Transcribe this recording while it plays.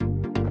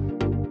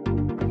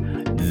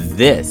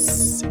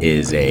This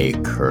is a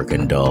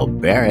Kirkendall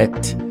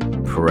Barrett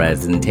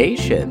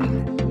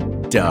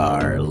presentation,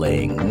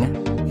 darling.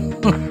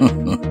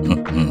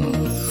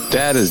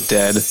 Dad is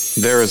dead.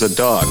 There is a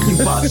dog. You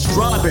bought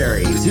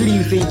strawberries. Who do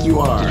you think you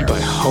are? Did you buy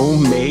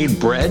homemade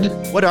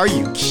bread? What are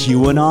you,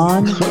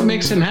 QAnon? What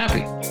makes him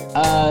happy?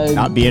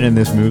 Not being in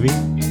this movie?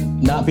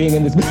 Not being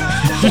in this movie.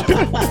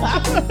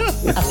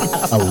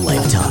 A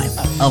lifetime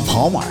of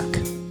Hallmark.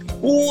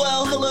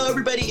 Well, hello,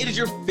 everybody. It is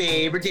your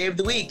favorite day of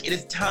the week. It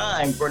is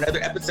time for another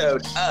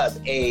episode of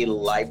A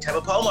Lifetime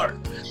of Hallmark,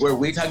 where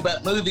we talk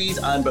about movies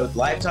on both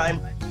Lifetime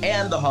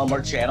and the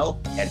Hallmark Channel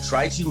and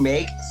try to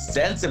make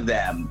sense of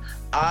them.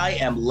 I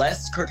am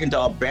Les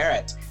Kirkendall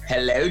Barrett.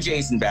 Hello,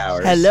 Jason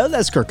Bowers. Hello,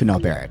 Les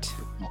Kirkendall Barrett.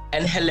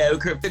 And hello,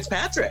 Kurt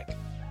Fitzpatrick.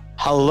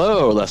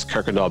 Hello, Les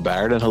Kirkendall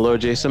Barrett, and hello,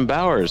 Jason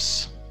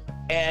Bowers.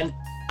 And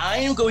I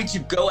am going to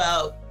go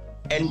out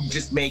and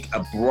just make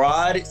a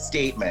broad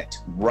statement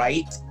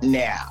right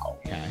now.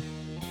 Okay.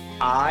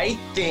 I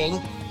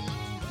think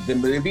the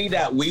movie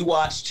that we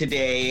watched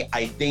today,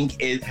 I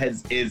think I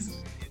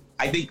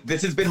think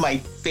this has been my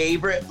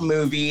favorite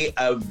movie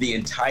of the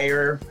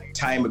entire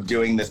time of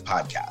doing this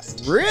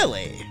podcast.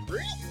 Really?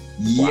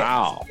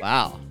 Yes.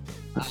 Wow.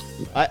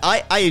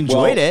 I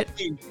enjoyed it.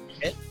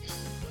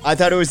 I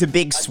thought it was a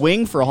big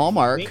swing for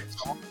Hallmark.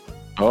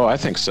 Oh, I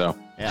think so.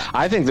 Yeah.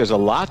 I think there's a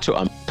lot to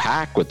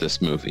unpack with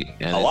this movie,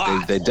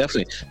 and they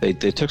definitely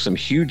they took some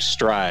huge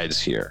strides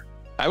here.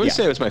 I would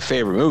say it was my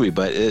favorite movie,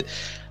 but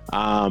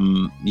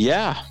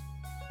yeah.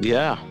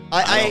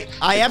 I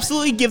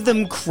absolutely give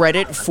them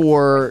credit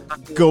for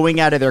going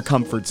out of their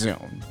comfort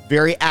zone,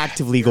 very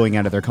actively going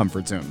out of their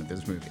comfort zone with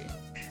this movie.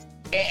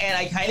 And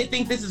I kind of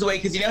think this is a way,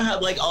 because you know how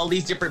like all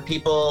these different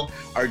people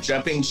are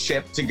jumping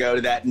ship to go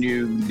to that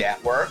new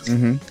network?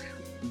 Mm-hmm.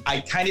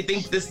 I kind of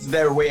think this is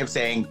their way of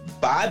saying,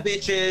 bye,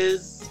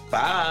 bitches,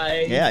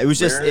 bye. Yeah, it was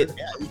just,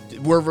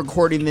 we're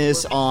recording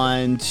this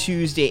on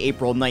Tuesday,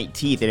 April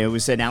 19th, and it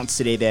was announced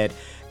today that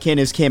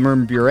Candace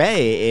Cameron Bure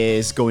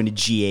is going to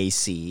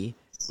GAC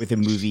with a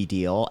movie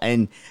deal,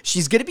 and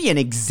she's going to be an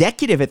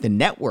executive at the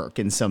network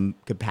in some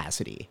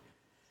capacity.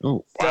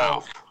 Oh,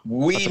 wow. So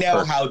we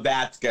know how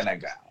that's going to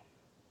go.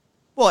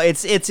 Well,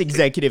 it's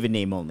executive in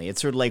name only.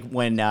 It's sort of like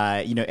when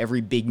every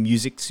big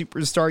music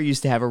superstar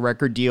used to have a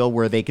record deal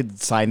where they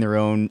could sign their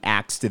own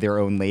acts to their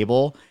own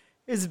label.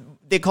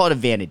 They call it a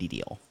vanity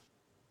deal.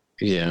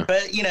 Yeah.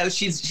 But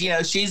she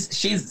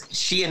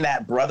and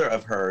that brother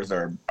of hers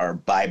are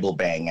Bible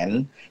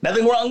banging.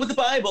 Nothing wrong with the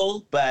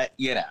Bible, but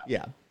Yeah.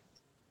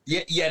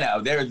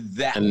 They're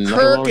that.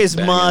 Kirk is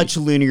much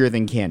loonier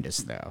than Candace,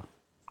 though.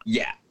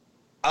 Yeah.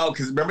 Oh,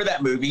 because remember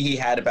that movie he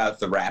had about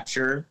the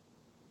rapture?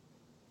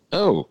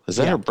 Oh, is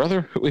that her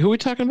brother? Who are we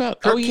talking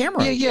about? Kirk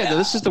Cameron. Yeah.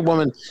 This is the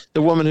woman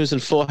who's in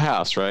Full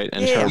House, right?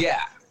 And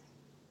Yeah,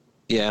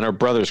 and her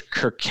brother's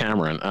Kirk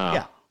Cameron.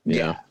 Oh,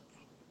 yeah.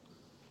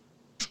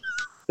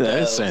 That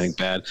didn't say anything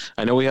bad.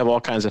 I know we have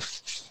all kinds of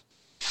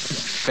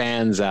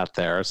fans out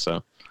there,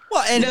 so.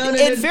 Well, and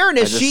in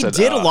fairness, she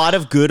did a lot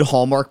of good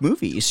Hallmark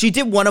movies. She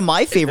did one of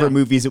my favorite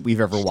movies that we've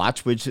ever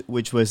watched,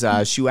 which was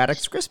Shoe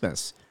Addict's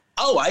Christmas.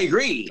 Oh, I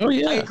agree. Oh,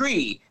 yeah. I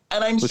agree.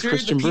 And I'm With sure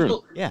Christian the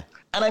people... Brune. Yeah.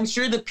 And I'm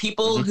sure the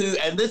people who,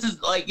 and this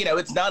is like,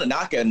 it's not a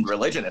knock on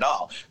religion at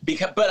all,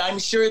 but I'm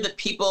sure that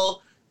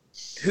people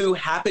who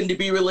happen to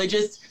be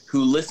religious,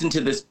 who listen to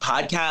this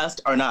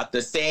podcast, are not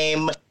the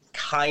same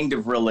kind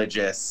of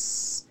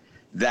religious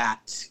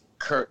that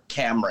Kirk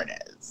Cameron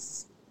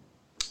is.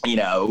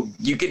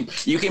 You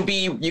can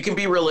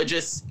be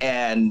religious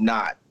and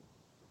not.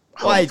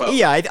 Well,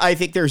 I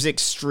think there's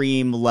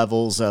extreme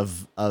levels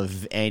of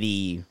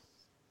any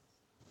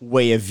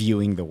way of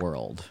viewing the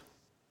world.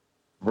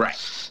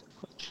 Right.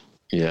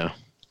 Yeah.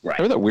 Right.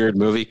 Remember that weird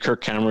movie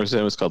Kirk Cameron was in?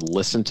 It was called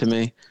Listen to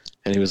Me.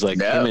 And he was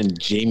like, him and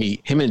Jamie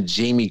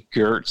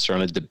Gertz are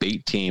on a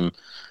debate team,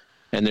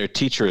 and their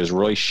teacher is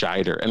Roy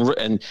Scheider.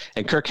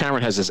 And Kirk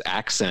Cameron has this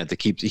accent that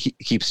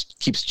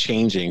keeps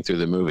changing through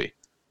the movie.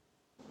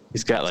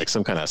 He's got like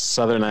some kind of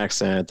Southern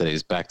accent, then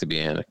he's back to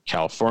being a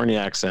California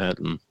accent.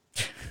 And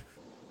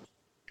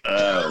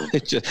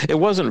it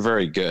wasn't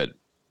very good.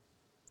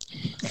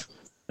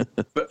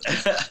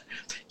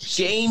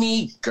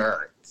 Jamie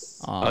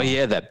Gertz. Oh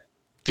yeah, that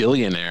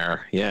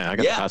billionaire. Yeah, I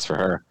got thoughts for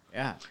her.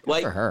 Yeah,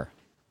 for her.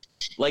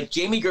 Like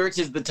Jamie Gertz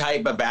is the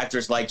type of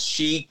actress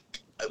it's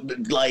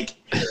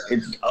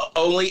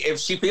only if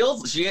she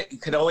feels she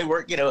can only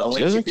work.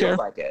 Only if she feels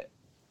like it.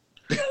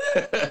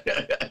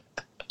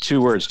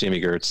 2 words,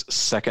 Jamie Gertz.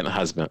 Second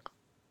husband.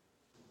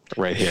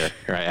 Right here.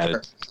 Here I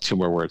added 2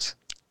 more words.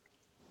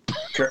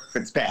 Kurt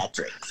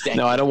Fitzpatrick.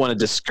 No, I don't want to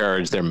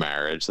discourage their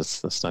marriage.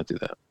 Let's not do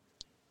that.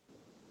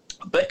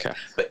 But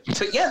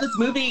yeah, this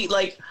movie,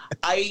 like,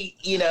 I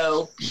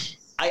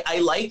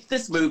like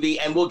this movie,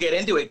 and we'll get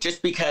into it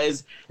just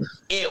because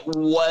it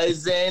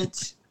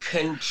wasn't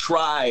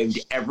contrived.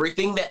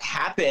 Everything that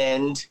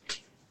happened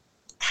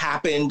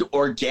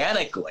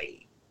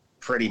organically,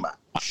 pretty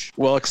much.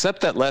 Well,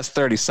 except that last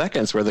 30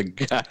 seconds where the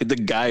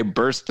guy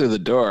burst through the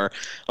door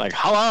like,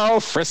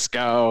 "Hello,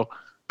 Frisco."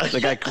 The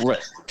guy,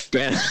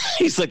 man,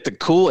 he's like the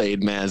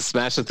Kool-Aid man,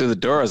 smashing through the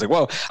door. I was like,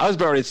 whoa! I was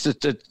about ready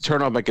to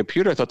turn off my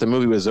computer. I thought the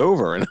movie was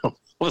over, and all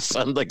of a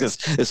sudden, like this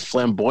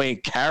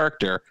flamboyant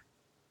character.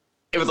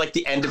 It was like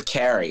the end of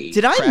Carrie.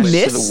 Did I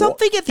miss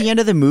something at the end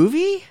of the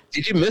movie?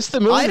 Did you miss the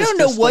movie? I don't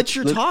know what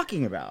you're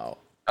talking about.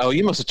 Oh,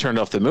 you must have turned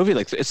off the movie.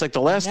 Like it's like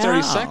the last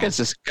 30 seconds,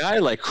 this guy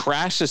like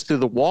crashes through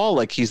the wall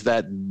like he's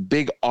that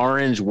big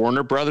orange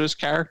Warner Brothers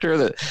character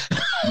that.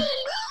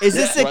 Is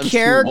this a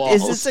character?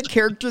 Is this a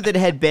character that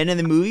had been in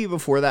the movie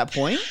before that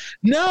point?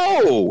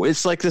 No,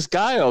 it's like this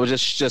guy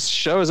just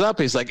shows up.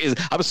 He's like,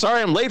 "I'm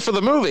sorry, I'm late for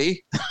the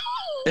movie."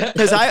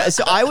 Because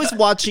I was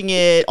watching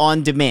it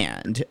on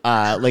demand.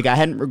 Like I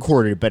hadn't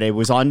recorded, but it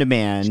was on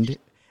demand,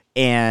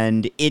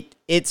 and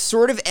it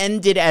sort of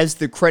ended as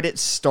the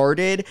credits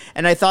started.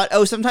 And I thought,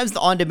 oh, sometimes the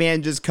on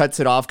demand just cuts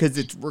it off because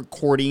it's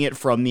recording it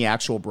from the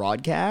actual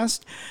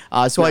broadcast.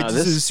 So I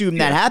just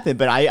assumed that happened,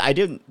 but I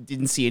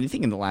didn't see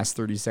anything in the last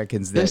 30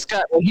 seconds. This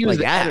guy, he was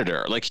the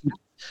editor. Like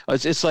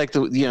it's like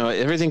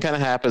everything kind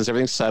of happens,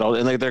 everything's settled,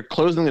 and like they're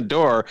closing the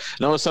door,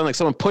 and all of a sudden like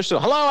someone pushed it.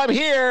 Hello, I'm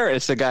here. And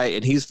it's the guy,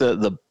 and he's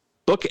the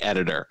book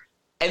editor.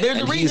 And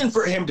there's a reason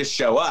for him to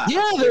show up.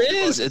 Yeah, there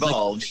is.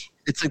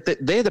 It's like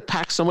they had to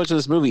pack so much of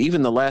this movie.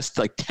 Even the last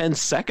like 10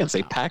 seconds,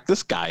 they packed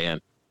this guy in.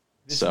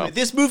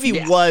 This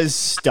movie was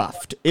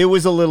stuffed. It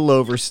was a little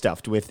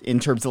overstuffed in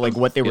terms of like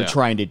what they were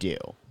trying to do.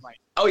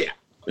 Oh yeah.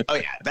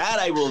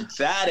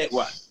 That it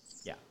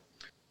was. Yeah.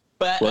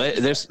 But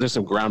there's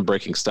some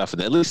groundbreaking stuff,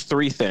 and at least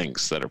 3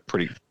 things that are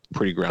pretty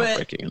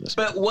groundbreaking in this.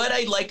 But what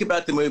I like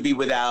about the movie,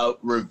 without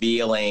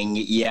revealing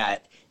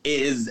yet,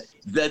 is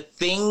the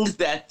things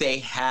that they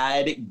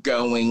had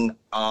going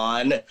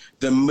on.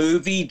 The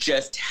movie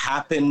just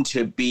happened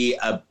to be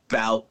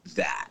about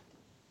that.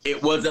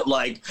 It wasn't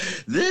like,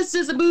 this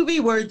is a movie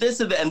where this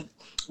is, and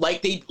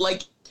like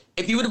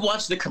if you would have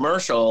watched the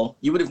commercial,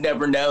 you would have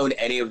never known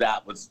any of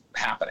that was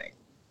happening.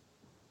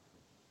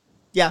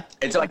 Yeah.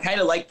 And so I kind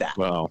of like that.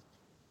 Wow.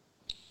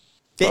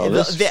 I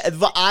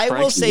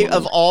will say,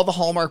 of all the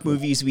Hallmark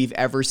movies we've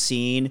ever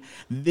seen,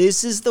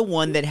 this is the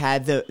one that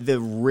had the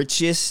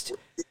richest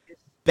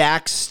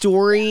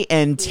backstory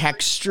and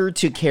texture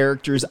to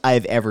characters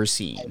I've ever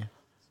seen.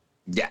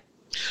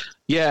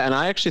 Yeah, and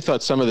I actually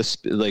thought some of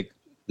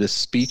the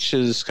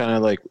speeches kind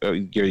of like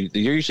you're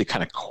usually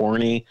kind of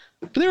corny,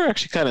 but they were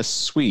actually kind of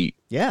sweet.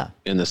 Yeah,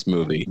 in this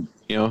movie,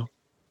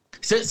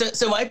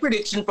 So my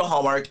prediction for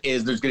Hallmark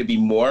is there's going to be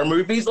more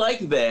movies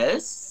like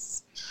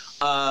this.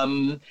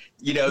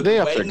 They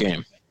up their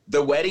game.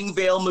 The Wedding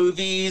Veil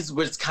movies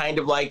was kind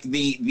of like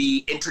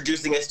the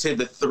introducing us to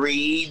the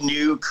 3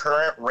 new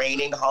current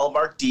reigning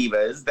Hallmark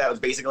divas. That was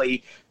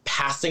basically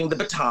passing the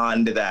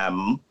baton to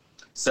them.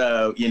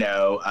 So,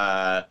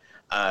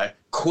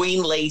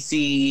 Queen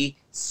Lacey,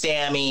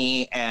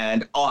 Sammy,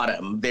 and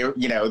Autumn, they're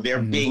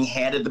being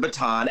handed the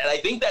baton. And I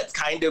think that's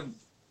kind of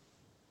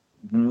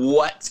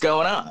what's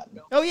going on.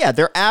 Oh, yeah.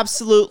 They're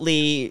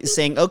absolutely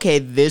saying, okay,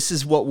 this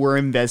is what we're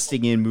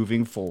investing in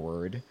moving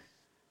forward.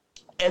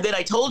 And then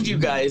I told you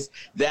guys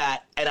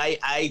that, and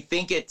I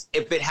think if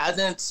it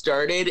hasn't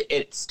started,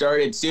 it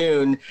started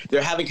soon.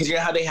 They're having, because you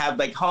know how they have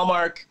like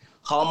Hallmark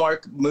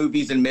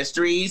movies and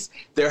mysteries.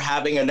 They're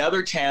having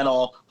another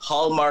channel,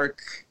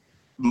 Hallmark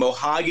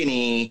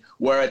Mahogany,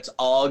 where it's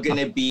all going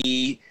to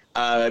be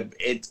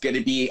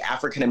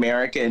African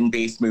American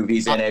based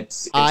movies, and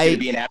it's going to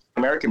be an African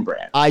American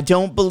brand. I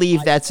don't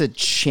believe that's a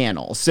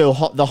channel.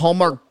 So the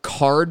Hallmark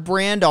card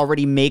brand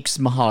already makes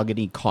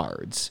Mahogany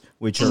cards,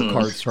 which are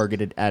cards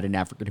targeted at an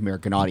African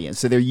American audience.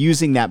 So they're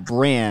using that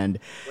brand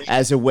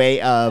as a way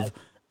of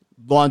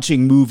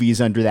launching movies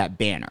under that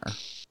banner.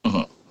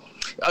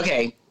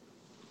 Okay.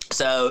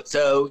 So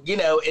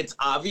it's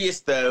obvious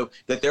though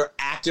that they're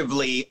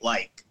actively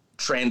like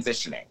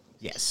transitioning.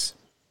 Yes.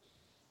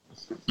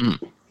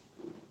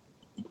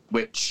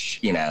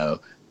 Which,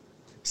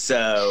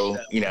 so,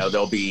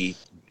 there'll be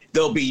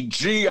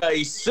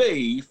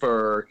GAC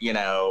for,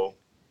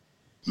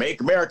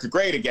 Make America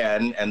Great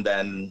Again, and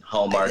then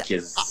Hallmark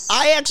is...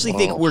 I actually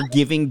think we're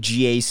giving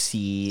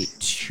GAC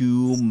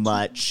too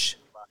much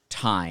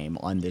time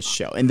on this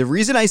show. And the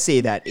reason I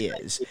say that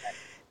is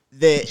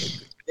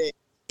that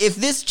if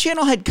this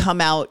channel had come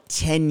out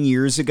 10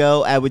 years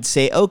ago, I would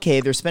say,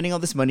 okay, they're spending all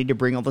this money to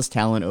bring all this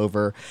talent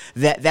over.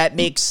 That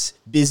makes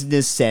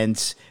business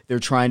sense. They're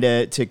trying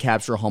to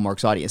capture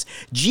Hallmark's audience.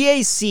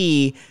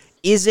 GAC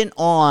isn't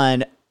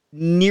on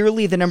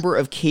nearly the number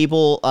of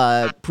cable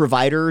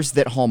providers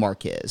that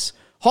Hallmark is.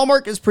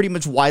 Hallmark is pretty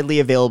much widely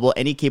available.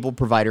 Any cable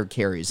provider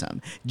carries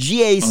them.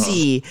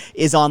 GAC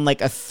is on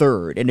like a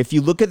third. And if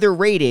you look at their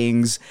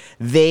ratings,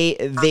 they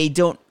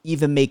don't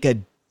even make a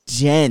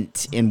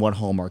dent in what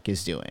Hallmark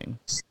is doing.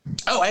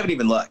 Oh, I haven't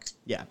even looked.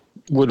 Yeah.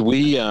 Would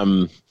we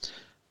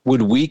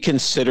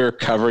consider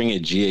covering a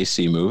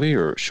GAC movie,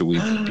 or should we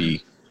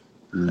be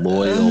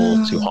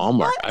loyal to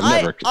Hallmark?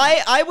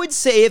 I would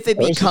say if it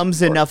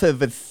becomes enough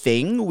of a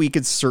thing, we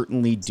could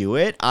certainly do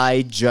it.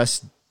 I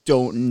just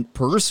don't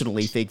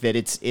personally think that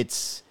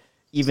it's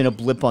even a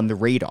blip on the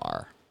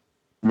radar.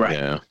 Right.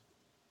 Yeah.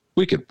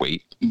 We could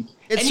wait. It's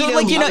And sort you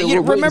of like, know, you wait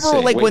and remember see,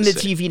 like wait when the and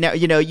see. TV now,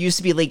 it used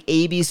to be like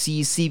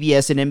ABC,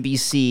 CBS, and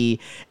NBC,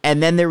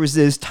 and then there was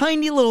this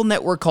tiny little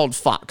network called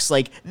Fox.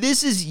 Like,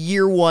 this is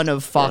year one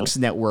of Fox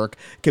Network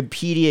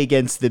competing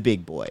against the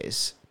big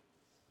boys.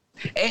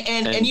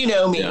 And you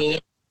know me,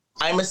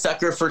 I'm a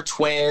sucker for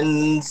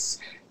twins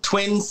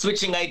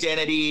switching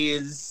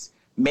identities,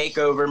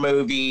 makeover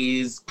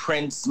movies,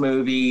 Prince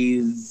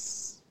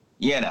movies,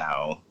 you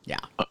know. Yeah.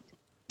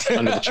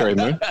 Under the Cherry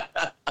Moon.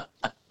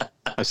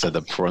 I said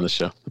that before on the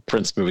show. The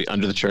Prince movie,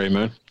 Under the Cherry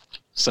Moon.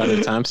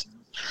 Saturday Times.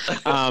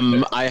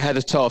 I had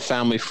to tell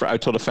I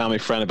told a family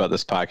friend about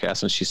this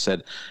podcast, and she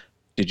said,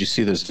 "Did you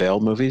see those Veil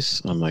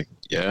movies?" I'm like,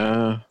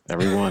 "Yeah,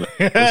 everyone."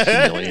 I was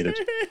humiliated.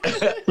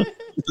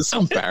 So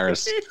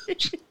embarrassed.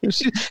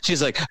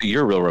 She's like,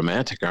 "You're real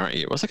romantic, aren't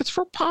you?" I was like, "It's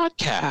for a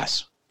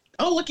podcast."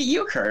 Oh, look at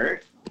you,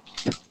 Kurt.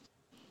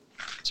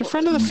 It's a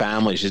friend of the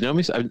family. She's known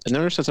me. I've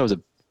known her since I was a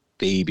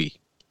baby.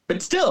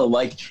 But still,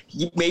 like,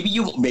 maybe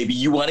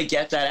you want to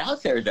get that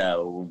out there,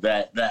 though,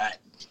 that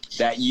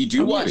you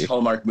do watch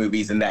Hallmark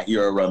movies and that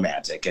you're a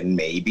romantic, and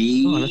maybe,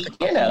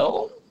 you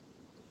know.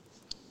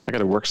 I got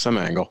to work some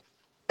angle.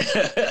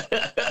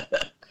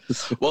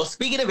 Well,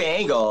 speaking of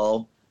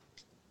angle,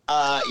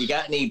 you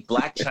got any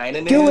Black China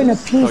news? Doing a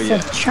piece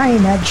of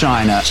China.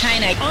 China.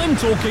 I'm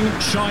talking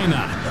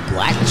China. The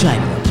Black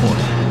China Report.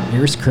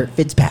 Here's Kurt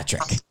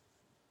Fitzpatrick.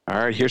 All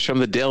right, here's from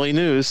the Daily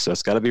News, so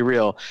it's got to be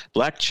real.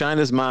 Black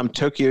China's mom,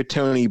 Tokyo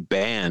Toni,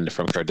 banned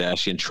from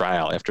Kardashian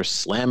trial after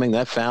slamming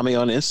that family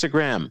on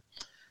Instagram.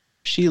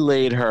 She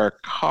laid her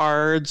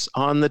cards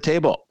on the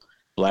table.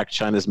 Black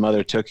China's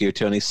mother, Tokyo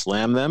Toni,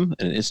 slammed them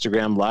in an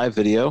Instagram live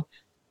video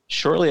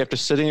shortly after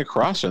sitting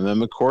across from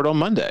them in court on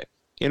Monday.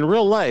 In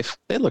real life,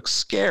 they look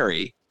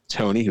scary.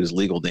 Toni, whose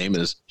legal name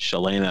is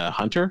Shalana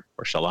Hunter,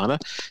 or Shalana,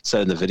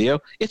 said in the video,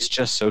 "It's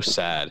just so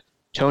sad.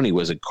 Toni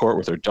was in court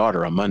with her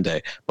daughter on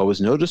Monday, but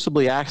was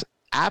noticeably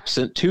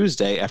absent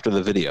Tuesday after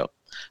the video.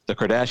 The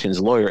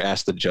Kardashians' lawyer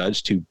asked the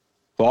judge to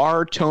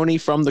bar Toni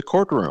from the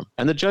courtroom,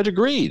 and the judge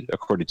agreed,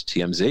 according to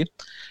TMZ.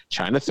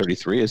 China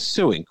 33 is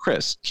suing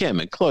Kris, Kim,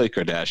 and Khloe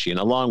Kardashian,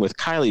 along with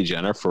Kylie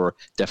Jenner, for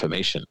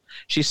defamation.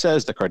 She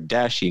says the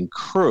Kardashian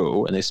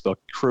crew, and they spell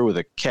crew with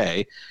a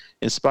K,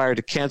 conspired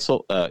to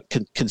cancel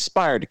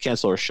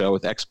her show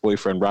with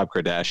ex-boyfriend Rob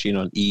Kardashian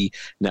on E!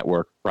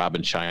 Network, Rob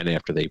and China,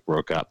 after they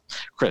broke up.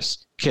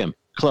 Kris, Kim,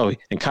 Khloe,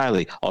 and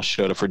Kylie all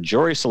showed up for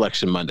jury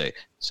selection Monday,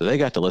 so they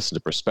got to listen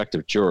to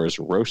prospective jurors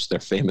roast their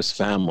famous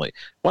family.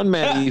 One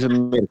man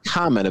even made a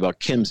comment about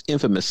Kim's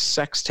infamous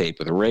sex tape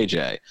with Ray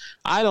J.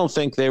 "I don't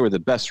think they were the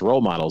best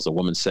role models," a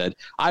woman said.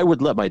 "I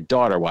would let my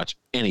daughter watch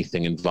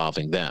anything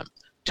involving them."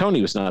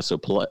 Toni was not so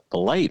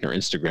polite in her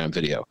Instagram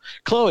video.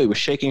 Khloe was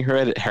shaking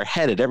her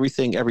head at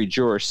everything every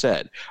juror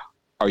said.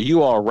 "Are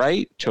you all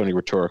right?" Toni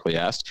rhetorically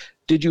asked.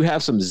 "Did you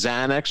have some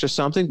Xanax or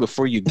something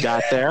before you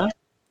got there?"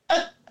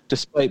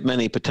 Despite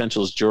many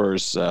potential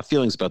jurors'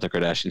 feelings about the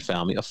Kardashian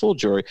family, a full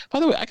jury. By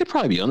the way, I could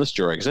probably be on this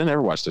jury because I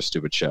never watched their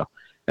stupid show.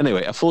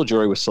 Anyway, a full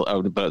jury was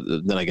but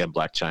then again,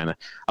 Black China.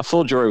 A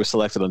full jury was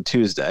selected on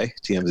Tuesday,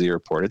 TMZ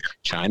reported.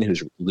 China,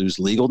 whose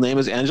legal name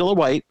is Angela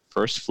White,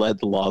 first filed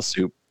the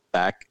lawsuit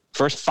back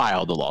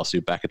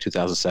in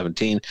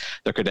 2017.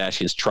 The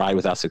Kardashians tried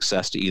without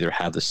success to either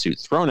have the suit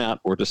thrown out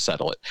or to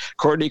settle it.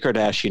 Kourtney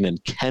Kardashian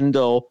and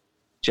Kendall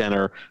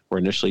Jenner were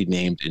initially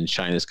named in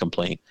China's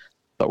complaint,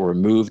 but were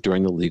removed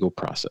during the legal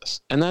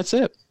process. And that's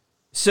it.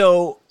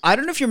 So, I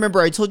don't know if you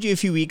remember, I told you a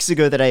few weeks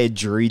ago that I had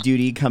jury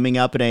duty coming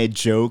up, and I had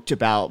joked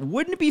about,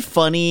 wouldn't it be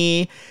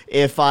funny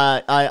if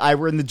I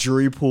were in the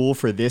jury pool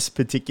for this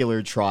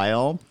particular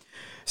trial?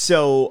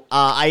 So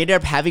I ended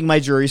up having my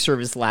jury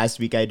service last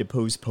week. I had to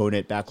postpone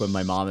it back when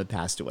my mom had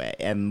passed away.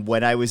 And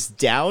when I was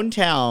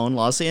downtown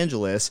Los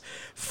Angeles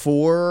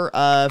for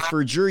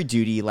jury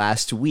duty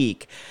last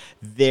week,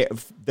 the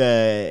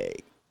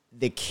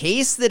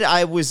case that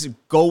I was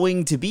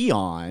going to be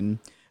on,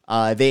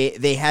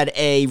 they had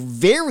a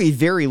very,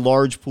 very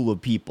large pool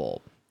of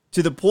people,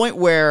 to the point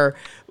where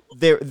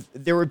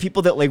there were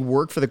people that like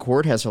work for the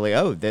courthouse are like,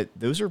 oh,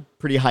 those are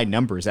pretty high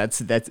numbers. That's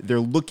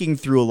they're looking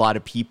through a lot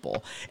of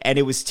people, and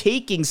it was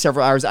taking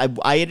several hours.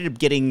 I ended up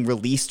getting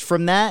released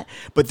from that,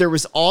 but there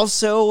was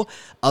also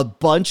a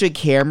bunch of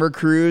camera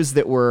crews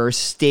that were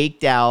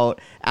staked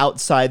out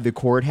outside the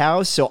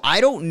courthouse. So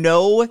I don't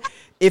know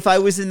if I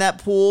was in that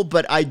pool,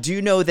 but I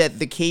do know that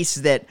the case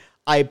that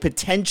I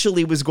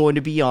potentially was going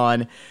to be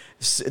on,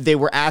 they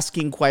were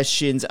asking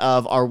questions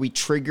of, are we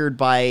triggered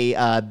by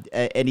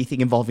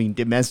anything involving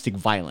domestic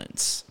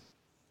violence?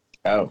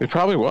 Oh, it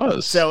probably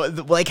was. So,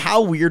 like,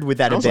 how weird would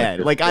that have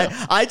been? Like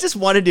I just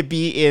wanted to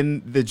be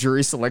in the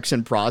jury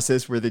selection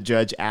process where the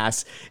judge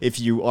asks if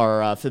you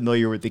are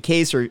familiar with the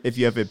case or if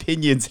you have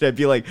opinions. And I'd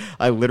be like,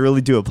 I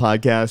literally do a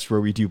podcast where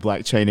we do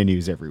Black China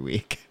news every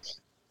week.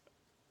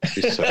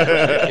 So,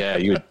 yeah,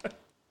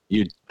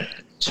 you'd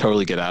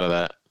totally get out of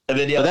that. And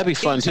then but that'd be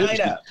fun too.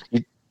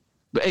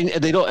 And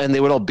they don't, and they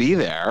would all be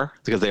there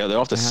because they all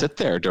have to sit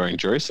there during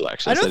jury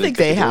selection. I don't think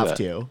they have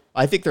to.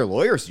 I think their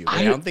lawyers do. But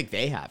I don't think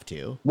they have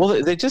to.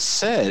 Well, they just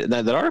said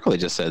that article. They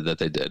just said that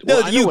they did. No,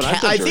 well, you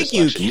can. I think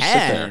you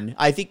can.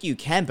 I think you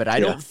can, but I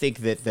don't think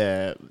that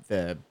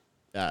the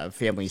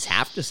families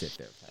have to sit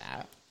there for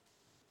that.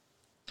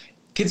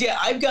 Because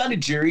I've gone to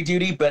jury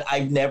duty, but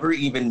I've never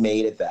even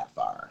made it that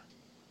far.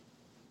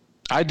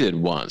 I did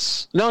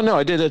once. No,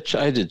 I did it.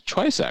 I did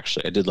twice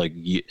actually. I did like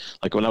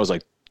when I was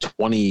like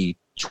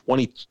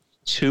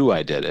 22,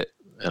 I did it,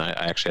 and I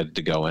actually had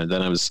to go in.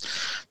 Then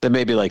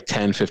maybe like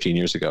 10, 15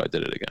 years ago, I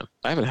did it again.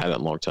 I haven't had it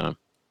in a long time.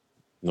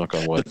 Knock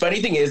on wood. The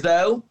funny thing is,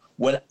 though,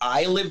 when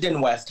I lived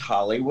in West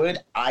Hollywood,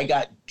 I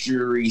got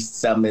jury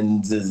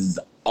summonses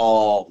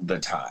all the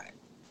time.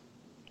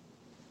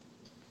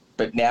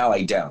 But now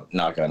I don't.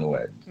 Knock on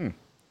wood.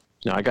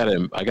 No, I got it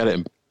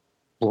in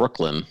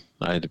Brooklyn.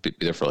 I had to be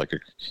there for like a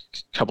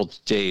couple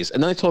of days,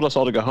 and then they told us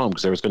all to go home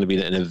because there was going to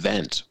be an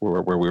event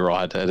where we were all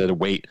had to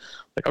wait.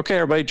 Like, okay,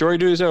 everybody, jury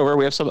duty's over.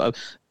 We have a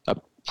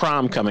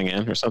prom coming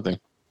in or something.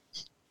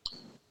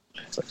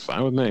 It's like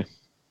fine with me.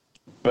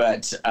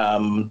 But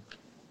I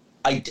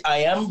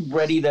am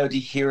ready though to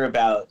hear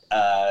about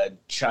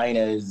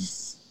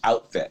China's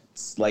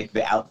outfits, like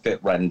the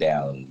outfit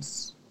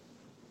rundowns.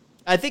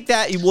 I think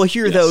that we'll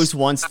hear those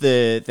once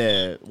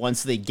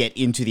once they get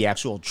into the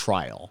actual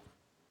trial.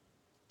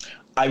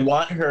 I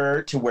want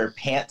her to wear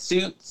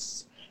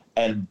pantsuits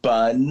and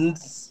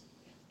buns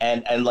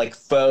and like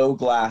faux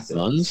glasses.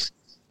 Buns?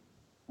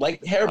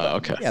 Like hair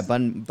buns. Okay. Yeah,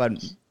 bun,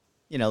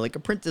 like a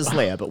Princess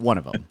Leia, but one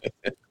of them.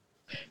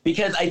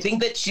 Because I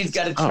think that she's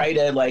got to try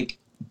to like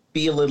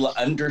be a little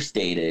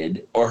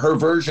understated, or her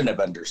version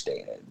of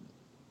understated.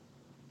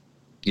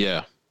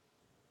 Yeah.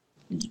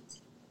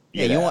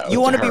 Yeah, you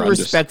want to be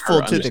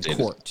respectful to the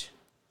court.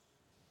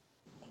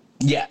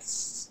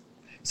 Yes.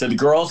 So the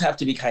girls have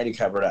to be kind of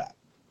covered up.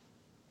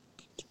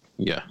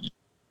 Yeah.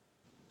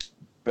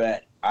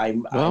 But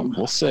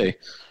we'll see.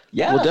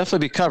 Yeah. We'll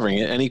definitely be covering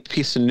it. Any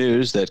piece of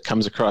news that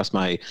comes across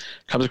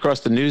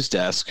the news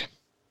desk,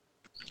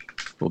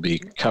 we'll be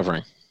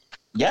covering.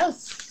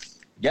 Yes.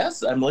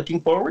 I'm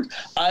looking forward.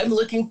 I'm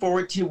looking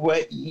forward to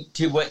what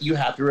you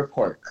have to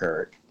report,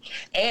 Kurt.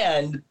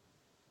 And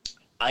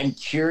I'm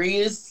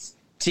curious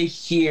to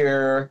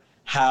hear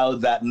how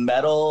that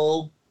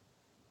metal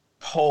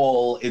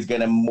pole is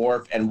going to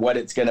morph and what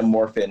it's going to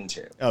morph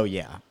into. Oh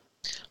yeah.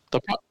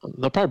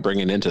 They'll probably bring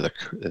it into the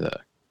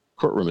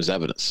courtroom as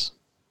evidence.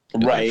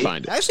 Right.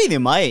 Find it. Actually, they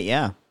might.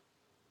 Yeah.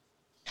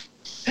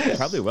 They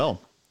probably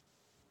will.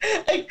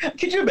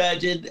 Could you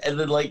imagine? And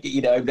then,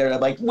 they're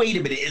like, wait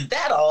a minute, is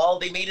that all?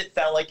 They made it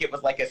sound like it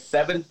was like a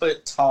 7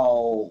 foot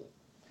tall,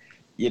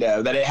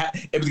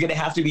 that it was going to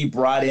have to be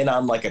brought in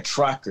on like a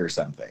truck or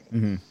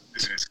something.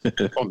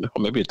 Well,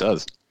 maybe it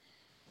does.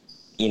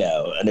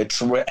 And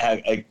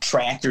a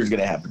tractor is going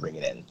to have to bring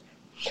it in.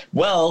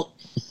 Well,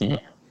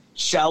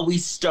 shall we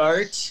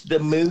start the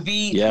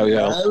movie? Yeah, we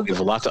have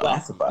a lot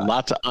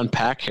to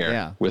unpack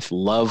here with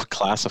Love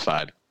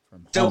Classified.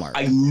 So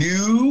I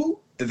knew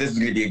that this was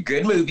going to be a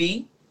good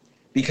movie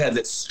because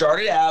it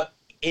started out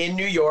in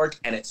New York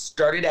and it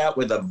started out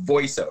with a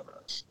voiceover.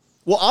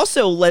 Well,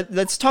 also,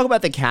 let's talk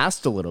about the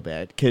cast a little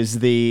bit, because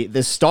the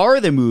star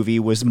of the movie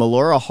was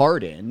Melora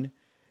Hardin.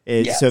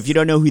 So if you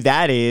don't know who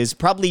that is,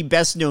 probably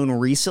best known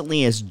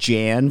recently as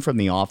Jan from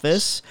The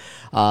Office,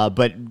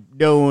 but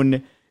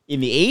known in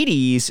the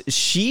 80s,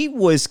 she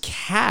was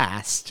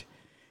cast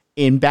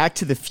in Back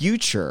to the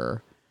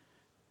Future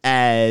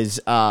as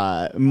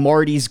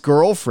Marty's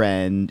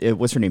girlfriend.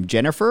 What's her name?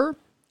 Jennifer?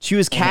 She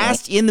was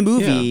cast in the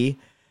movie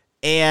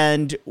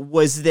and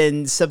was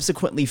then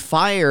subsequently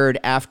fired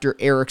after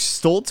Eric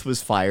Stoltz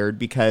was fired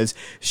because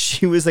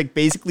she was like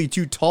basically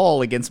too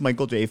tall against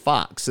Michael J.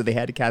 Fox. So they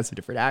had to cast a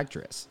different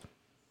actress.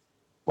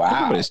 Wow.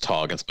 Everybody's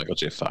tall against Michael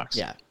J. Fox.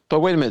 Yeah.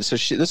 But wait a minute. So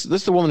this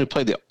is the woman who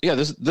played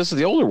this is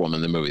the older woman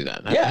in the movie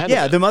then.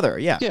 The mother.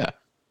 Yeah. Yeah.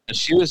 And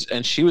she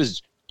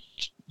was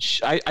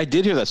I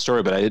did hear that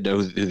story, but I didn't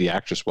know who the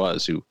actress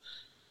was who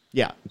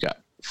got.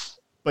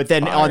 But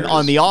then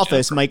on The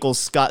Office, Michael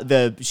Scott,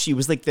 she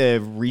was like the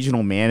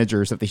regional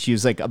manager or something. She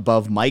was like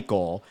above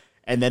Michael,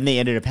 and then they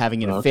ended up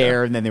having an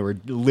affair, and then they were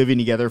living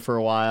together for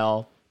a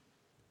while.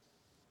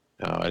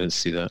 Oh, I didn't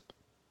see that.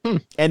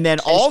 And then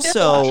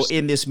also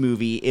in this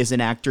movie is an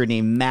actor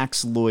named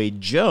Max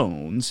Lloyd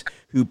Jones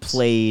who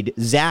played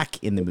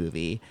Zach in the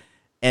movie.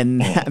 And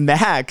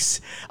Max,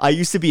 I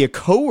used to be a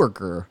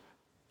coworker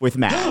with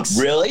Max.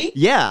 Really?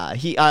 Yeah.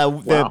 He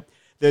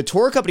the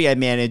tour company I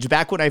managed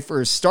back when I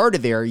first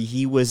started there,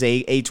 he was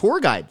a tour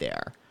guide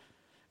there.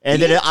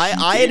 And then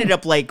I ended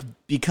up like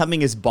becoming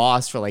his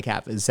boss for like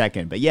half a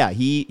second. But yeah,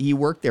 he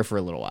worked there for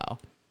a little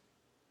while.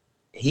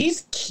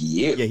 He's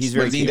cute. Yeah, he's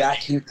very cute. Was he that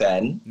cute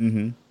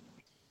then?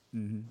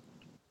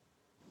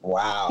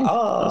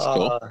 Wow. That's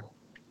cool.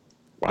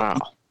 Wow.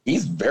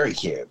 He's very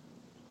cute.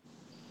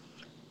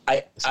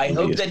 I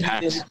hope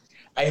that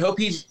I hope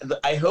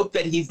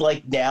that he's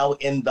like now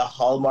in the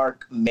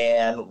Hallmark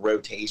man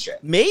rotation.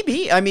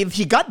 Maybe. I mean,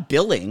 he got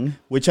billing,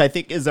 which I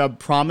think is a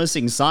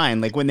promising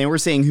sign. Like when they were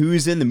saying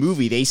who's in the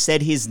movie, they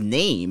said his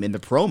name in the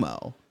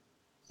promo.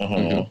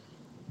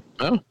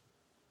 Mm-hmm. Oh.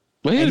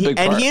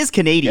 Well, he is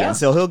Canadian,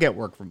 so he'll get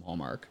work from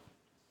Hallmark.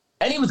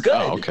 And he was good.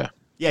 Oh, okay.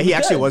 Yeah, he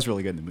actually was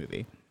really good in the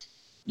movie.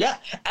 Yeah,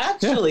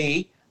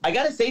 actually, I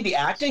gotta say the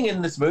acting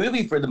in this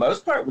movie for the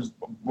most part was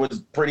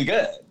pretty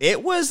good.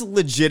 It was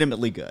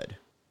legitimately good.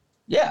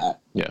 Yeah.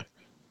 Yeah.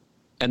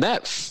 And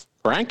that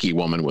Frankie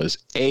woman was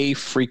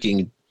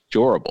freaking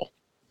adorable.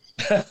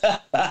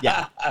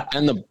 Yeah.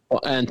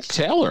 And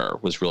Taylor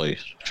was really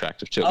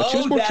attractive too. But she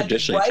was more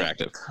traditionally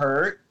attractive.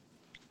 Kurt.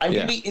 I'm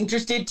going to be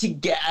interested to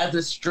get, as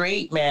a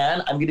straight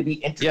man, I'm going to be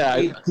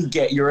interested to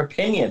get your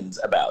opinions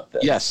about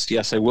this.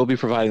 Yes, I will be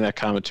providing that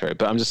commentary.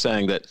 But I'm just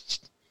saying that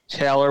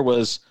Taylor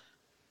was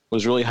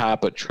really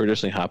hot, but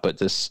traditionally hot. But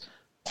this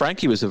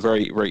Frankie was a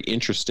very, very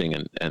interesting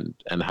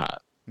and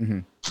hot. Mm-hmm.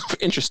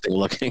 Interesting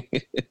looking.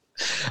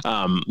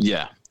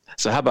 Yeah.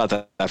 So how about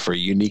that for a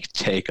unique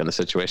take on the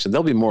situation?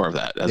 There'll be more of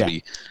that as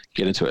we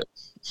get into it.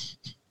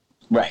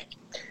 Right.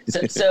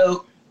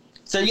 So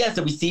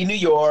we see New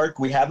York.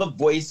 We have a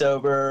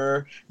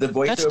voiceover. The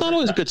voiceover. That's not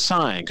always a good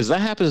sign because that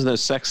happens in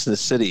those Sex and the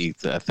City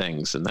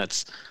things, and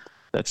that's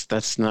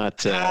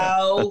not.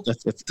 How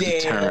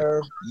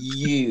dare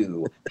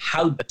you?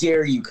 How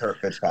dare you, Kurt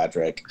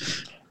Fitzpatrick?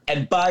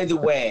 And by the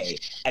way,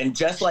 and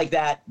just like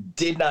that,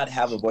 did not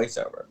have a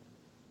voiceover.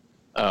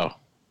 Oh,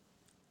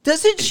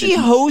 doesn't she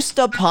host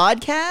a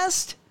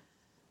podcast?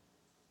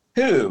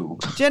 Who?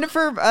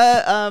 Jennifer.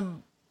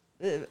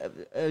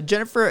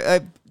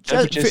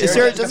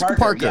 Sarah Jessica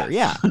Parker.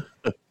 Yeah.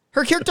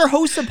 Her character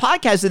hosts a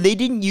podcast, and they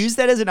didn't use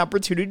that as an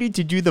opportunity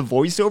to do the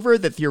voiceover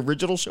that the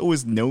original show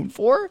was known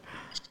for.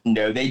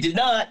 No, they did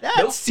not.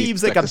 That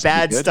seems like a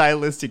bad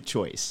stylistic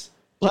choice.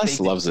 Les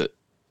loves it.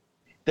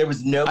 There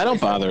was no. I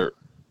don't bother.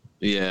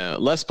 Yeah,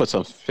 Les puts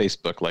on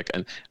Facebook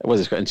and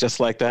just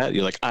like that.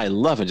 You're like, I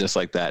love it, just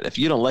like that. If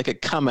you don't like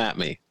it, come at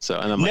me. So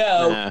and I'm like,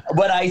 nah.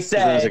 What I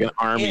said like an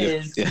army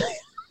is,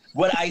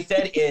 what I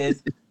said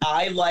is,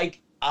 I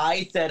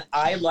said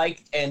I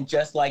liked and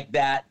just like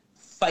that.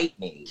 Fight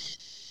me.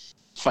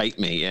 Fight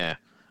me, yeah.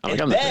 I'm not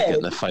gonna get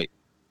in the fight.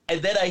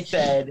 And then I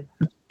said,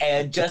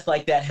 and just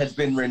like that has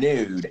been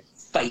renewed.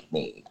 Fight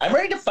me. I'm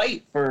ready to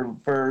fight for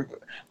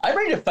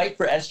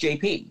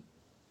SJP.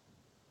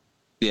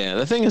 Yeah,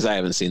 the thing is I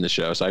haven't seen the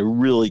show, so I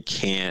really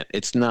can't.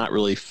 It's not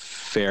really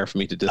fair for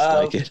me to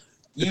dislike it.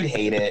 You'd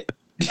hate it.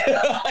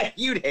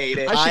 You'd hate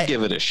it. I should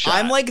give it a shot.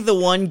 I'm like the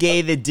one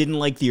gay that didn't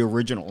like the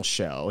original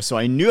show, so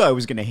I knew I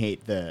was going to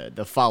hate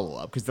the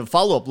follow-up, because the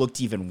follow-up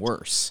looked even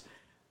worse.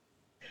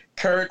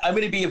 Kurt, I'm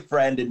going to be a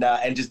friend and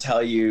just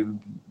tell you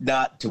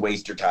not to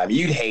waste your time.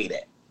 You'd hate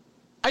it.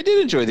 I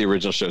did enjoy the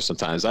original show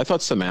sometimes. I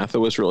thought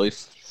Samantha was really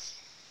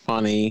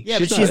funny. Yeah,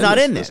 but she's not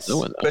in this.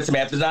 But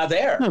Samantha's not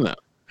there. No.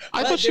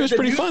 I thought she was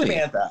pretty funny.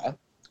 Samantha.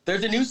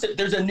 There's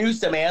a new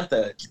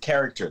Samantha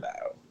character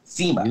though.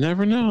 Seema. You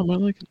never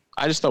know.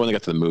 I just thought when they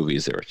got to the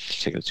movies they were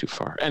taking it too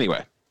far.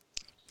 Anyway,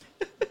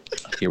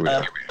 here we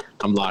are.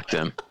 I'm locked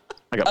in.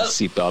 I got my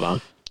seatbelt on. All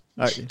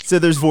right, so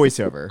there's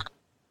voiceover.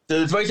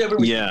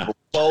 Yeah.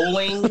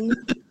 Bowling.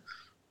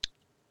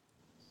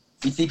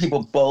 We see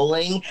people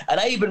bowling, and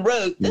I even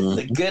wrote, "This is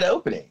a good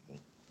opening."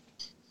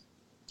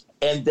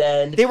 And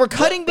then they were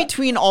cutting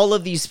between all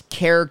of these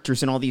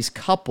characters and all these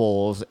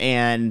couples,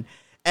 and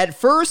at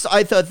first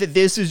I thought that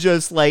this is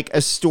just like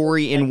a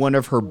story in one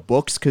of her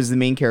books because the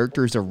main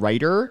character is a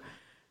writer.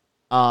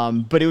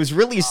 But it was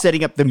really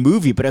setting up the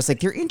movie. But I was like,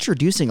 they're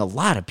introducing a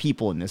lot of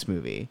people in this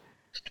movie.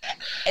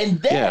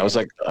 And then I was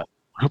like, I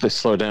hope they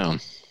slow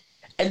down.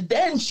 And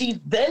then she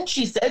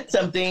said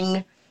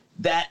something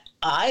that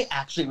I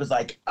actually was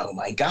like, oh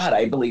my God,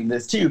 I believe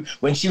this too.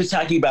 When she was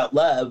talking about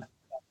love.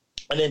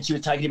 And then she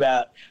was talking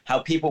about how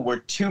people were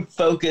too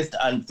focused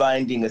on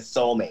finding a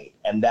soulmate,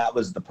 and that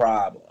was the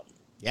problem.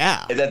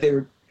 Yeah. And that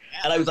and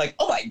I was like,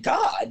 oh my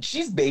God,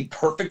 she's made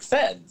perfect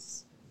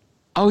sense.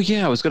 Oh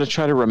yeah, I was going to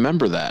try to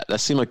remember that. That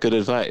seemed like good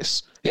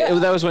advice. Yeah.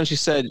 That was when she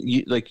said,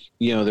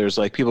 there's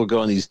like people go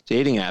on these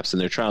dating apps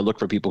and they're trying to look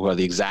for people who have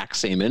the exact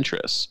same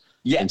interests.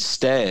 Yeah.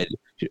 Instead,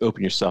 you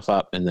open yourself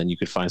up, and then you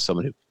could find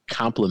someone who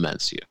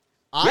complements you.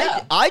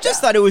 I just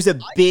thought it was a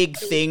big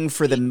thing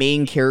for the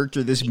main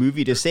character of this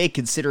movie to say,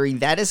 considering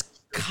that has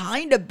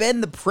kind of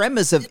been the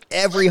premise of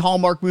every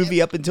Hallmark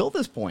movie up until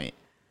this point.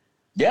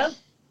 Yeah.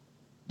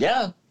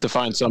 Yeah. To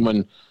find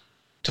someone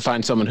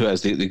who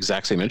has the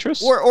exact same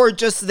interests? Or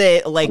just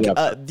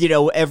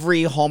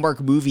every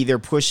Hallmark movie, they're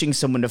pushing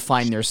someone to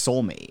find their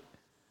soulmate.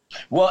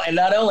 Well, and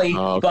not only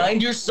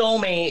find your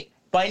soulmate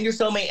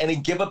and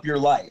then give up your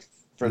life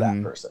for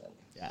that person.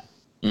 Yeah.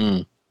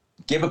 Mm.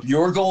 Give up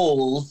your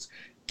goals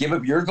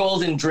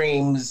and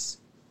dreams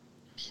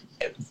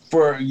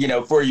for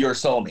your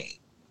soulmate.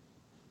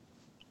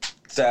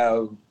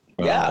 So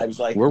I was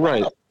like, we're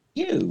right. Look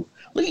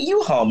at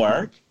you,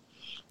 Hallmark.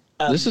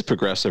 This is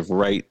progressive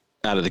right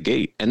out of the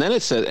gate. And then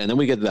and then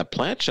we get to that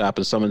plant shop,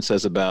 and someone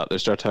says they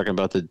start talking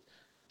about the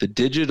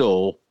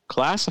digital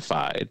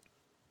Classified.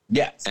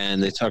 Yes.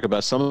 And they talk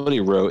about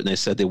somebody wrote and they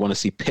said they want to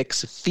see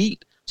pics of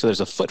feet. So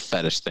there's a foot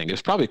fetish thing. It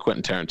was probably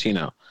Quentin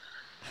Tarantino.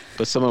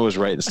 But someone was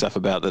writing stuff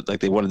about that, like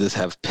they wanted to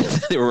have,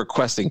 they were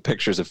requesting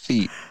pictures of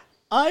feet.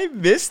 I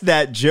missed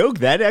that joke.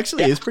 That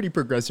actually is pretty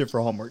progressive for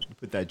Hallmark to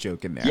put that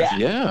joke in there.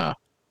 Yeah.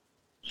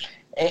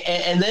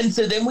 And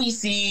then we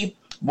see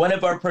one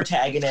of our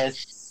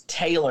protagonists,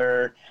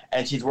 Taylor,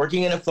 and she's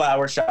working in a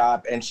flower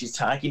shop and she's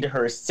talking to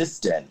her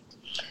assistant.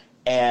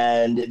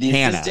 And the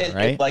Hannah, assistant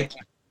right? is like,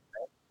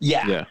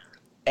 yeah.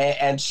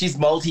 And she's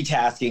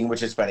multitasking,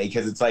 which is funny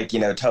because it's like,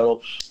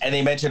 total. And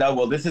they mentioned, oh,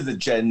 well, this is a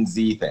Gen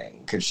Z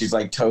thing because she's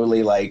like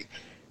totally like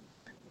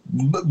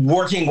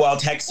working while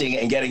texting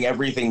and getting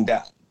everything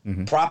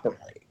done properly.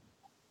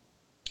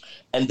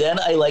 And then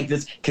I like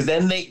this because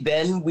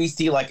then we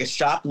see like a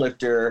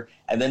shoplifter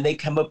and then they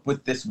come up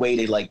with this way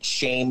to like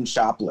shame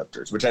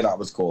shoplifters, which I thought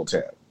was cool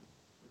too.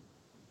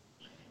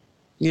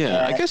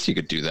 Yeah, I guess you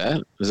could do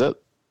that.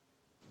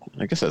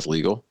 I guess that's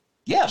legal.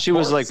 Yeah, she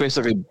was like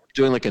basically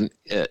doing like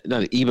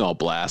not an email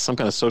blast, some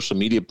kind of social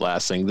media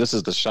blast saying this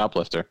is the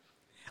shoplifter.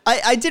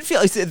 I did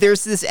feel like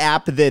there's this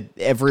app that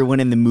everyone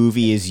in the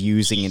movie is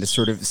using and is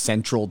sort of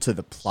central to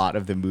the plot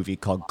of the movie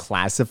called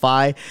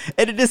Classify.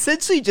 And it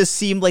essentially just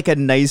seemed like a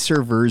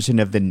nicer version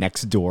of the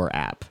Nextdoor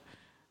app.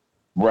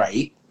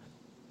 Right.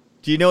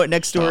 Do you know what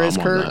Nextdoor is,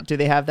 Kurt? Do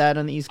they have that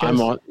on the East Coast? I'm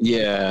on.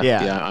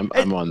 Yeah.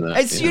 I'm on that.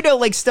 It's,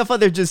 like stuff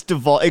other just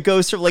devolve. It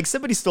goes from like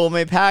somebody stole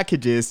my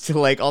packages to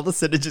like all of a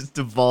sudden it just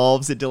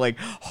devolves into like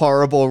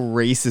horrible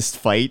racist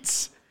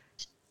fights.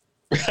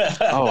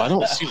 Oh, I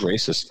don't see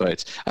racist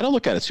fights. I don't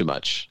look at it too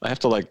much. I have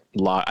to like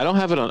log. I don't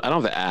have it on. I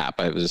don't have the app.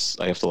 I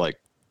have to like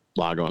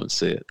log on and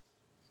see it.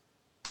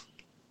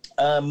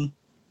 And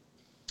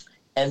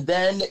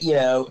then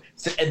there's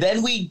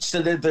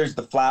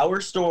the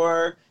flower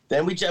store.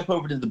 Then we jump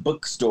over to the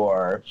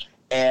bookstore,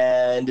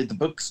 and the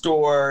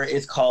bookstore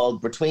is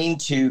called Between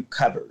Two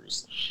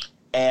Covers,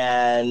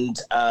 and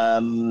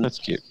that's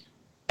cute.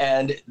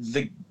 And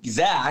the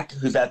Zach,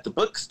 who's at the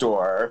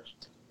bookstore,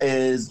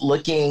 is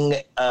looking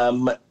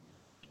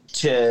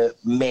to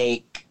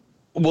make.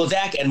 Well,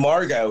 Zach and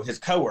Margot, his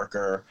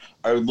coworker,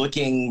 are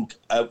looking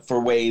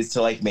for ways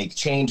to like make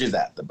changes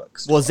at the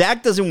bookstore. Well,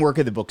 Zach doesn't work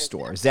at the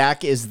bookstore.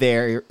 Zach is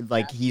there,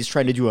 like he's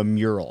trying to do a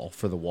mural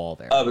for the wall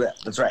there. Oh,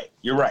 that's right.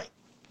 You're right.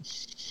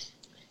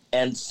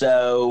 And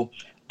so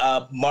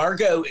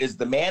Margot is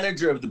the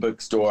manager of the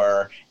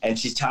bookstore, and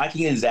she's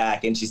talking to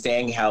Zach, and she's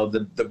saying how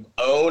the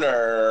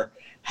owner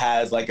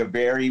has like a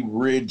very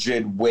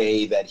rigid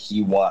way that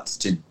he wants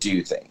to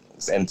do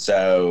things. And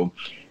so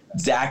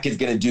Zach is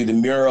going to do the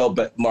mural,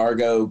 but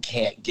Margot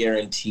can't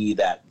guarantee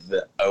that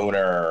the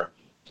owner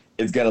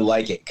is going to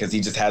like it because he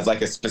just has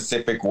like a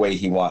specific way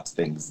he wants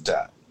things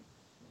done.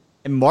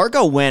 And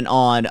Margot went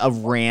on a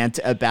rant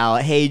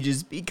about, hey,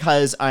 just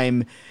because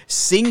I'm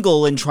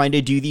single and trying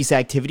to do these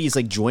activities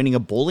like joining a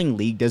bowling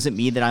league doesn't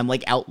mean that I'm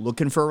like out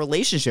looking for a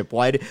relationship.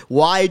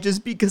 Why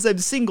just because I'm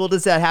single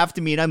does that have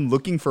to mean I'm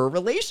looking for a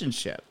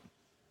relationship?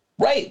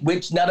 Right,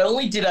 which not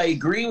only did I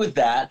agree with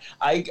that,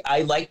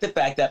 I like the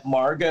fact that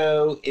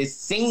Margot is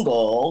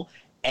single,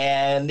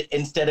 and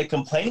instead of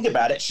complaining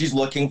about it, she's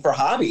looking for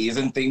hobbies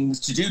and things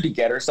to do to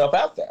get herself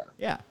out there.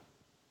 Yeah.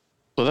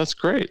 Well, that's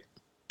great.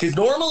 Because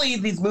normally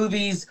these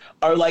movies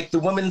are like the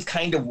woman's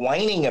kind of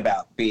whining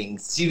about being.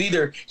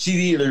 She's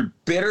either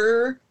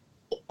bitter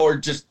or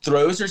just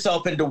throws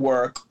herself into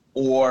work,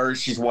 or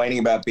she's whining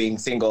about being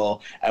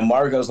single. And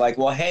Margot's like,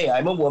 well, hey,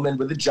 I'm a woman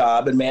with a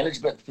job and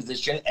management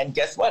position, and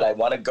guess what? I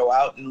want to go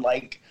out and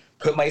like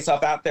put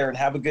myself out there and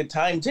have a good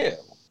time too.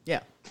 Yeah.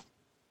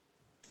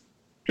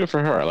 Good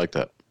for her. I like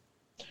that.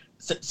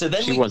 So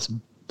then she wants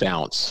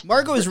balance.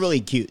 Margot is really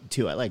cute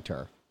too. I liked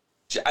her.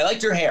 I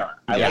liked her hair.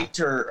 I liked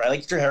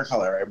her hair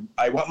color.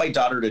 I want my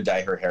daughter to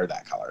dye her hair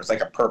that color. It's like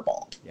a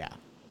purple. Yeah.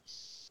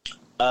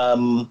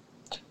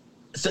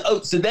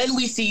 So then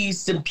we see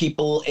some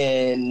people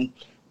in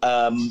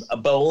a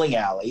bowling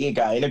alley, a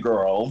guy and a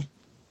girl.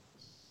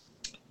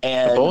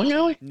 And a bowling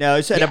alley? No,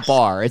 it's at a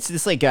bar. It's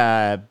just like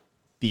a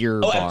beer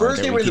bar. At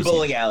first they were in the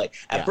bowling alley.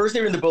 First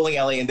they were in the bowling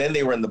alley, and then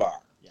they were in the bar.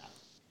 Yeah.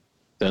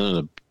 Then in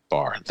the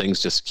bar.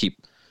 Things just keep...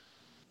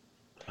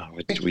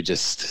 we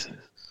just...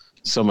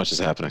 So much is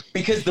happening.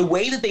 Because the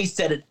way that they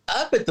set it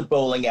up at the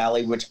bowling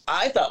alley, which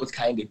I thought was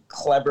kind of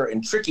clever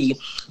and tricky,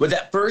 was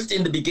at first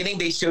in the beginning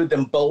they showed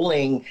them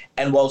bowling,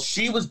 and while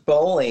she was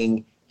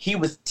bowling, he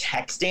was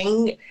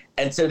texting,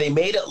 and so they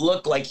made it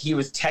look like he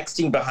was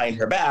texting behind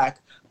her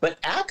back, but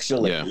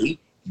actually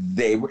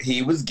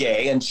he was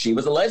gay and she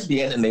was a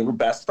lesbian, and they were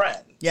best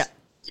friends. Yeah.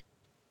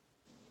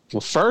 Well,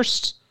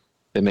 first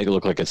they make it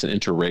look like it's an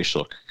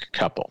interracial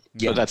couple,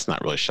 but that's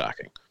not really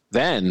shocking.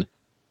 Then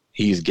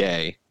he's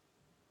gay.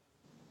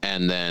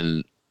 And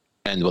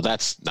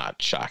that's not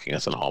shocking.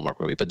 That's in a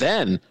Hallmark movie. But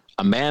then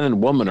a man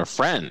and woman are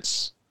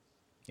friends.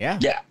 Yeah.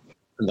 Yeah.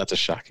 That's a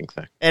shocking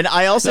thing. And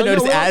I also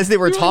noticed as they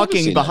were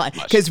talking behind,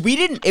 because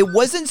it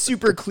wasn't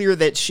super clear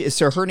that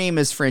so her name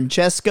is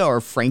Francesca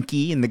or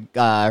Frankie, and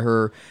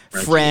her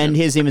friend,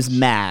 his name is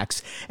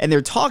Max, and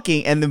they're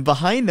talking, and then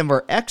behind them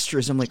are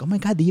extras. I'm like, oh my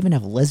God, they even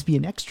have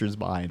lesbian extras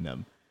behind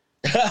them.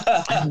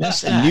 I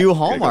missed that. New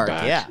Hallmark,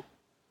 yeah.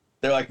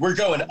 They're like, we're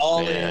going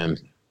all in.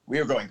 We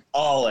are going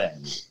all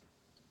in.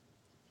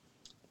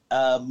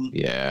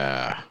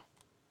 Yeah.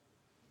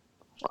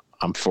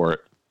 I'm for it.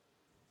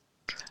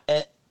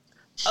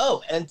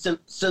 And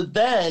so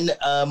then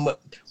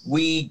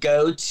we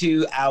go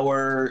to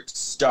our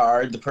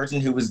star, the person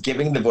who was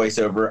giving the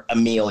voiceover,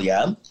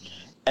 Amelia.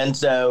 And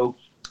so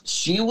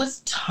she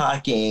was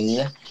talking,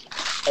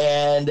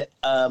 and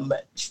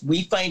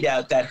we find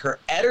out that her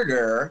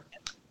editor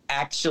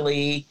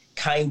actually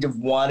kind of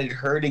wanted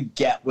her to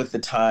get with the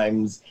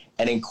times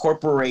and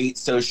incorporate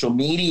social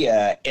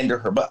media into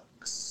her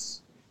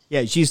books.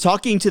 Yeah, she's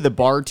talking to the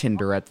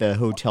bartender at the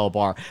hotel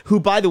bar, who,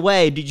 by the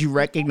way, did you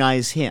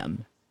recognize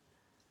him?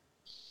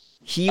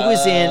 He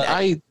was in...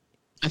 I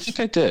think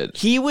I did.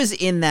 He was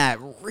in that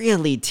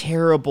really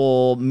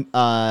terrible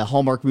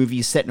Hallmark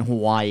movie set in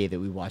Hawaii that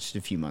we watched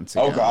a few months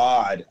ago.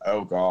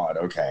 Oh God.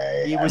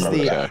 Okay.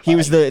 He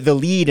was the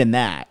lead in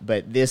that,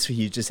 but this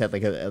he just had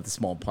like a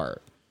small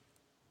part.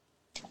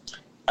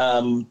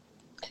 And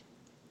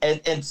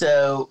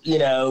so, you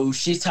know,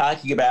 she's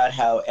talking about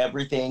how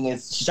everything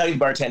is, she's talking to the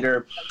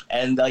bartender,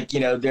 and like,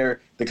 you know, the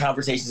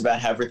conversations about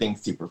how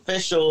everything's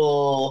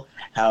superficial,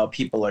 how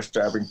people are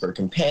starving for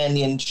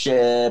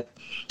companionship.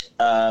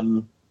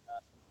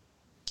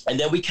 And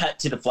then we cut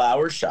to the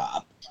flower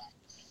shop,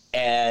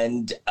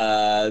 and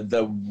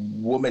the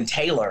woman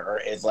Taylor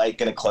is like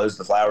going to close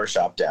the flower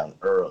shop down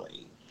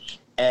early.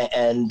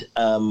 And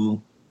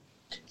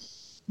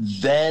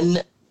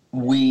then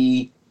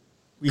we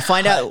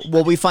find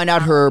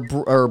out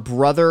her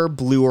brother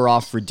blew her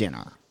off for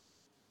dinner.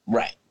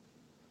 Right.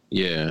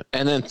 Yeah.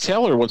 And then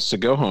Taylor wants to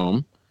go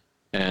home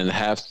and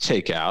have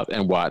takeout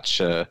and watch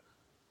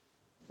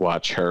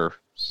her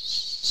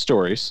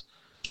stories.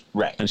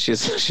 Right. And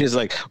she's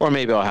like, or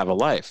maybe I'll have a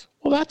life.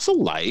 Well, that's a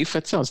life.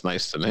 That sounds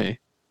nice to me.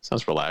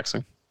 Sounds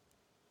relaxing.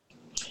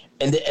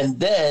 And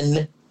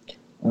then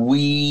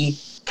we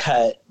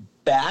cut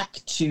back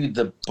to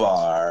the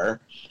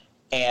bar,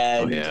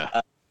 and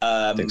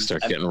things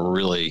start getting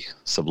really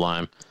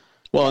sublime.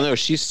 Well, no,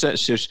 she's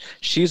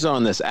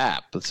on this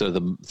app. So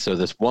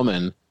this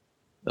woman,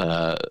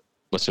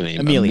 what's her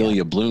name?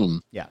 Amelia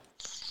Bloom. Yeah.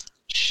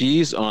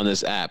 She's on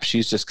this app.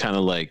 She's just kind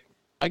of like,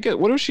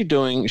 what was she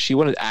doing? She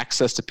wanted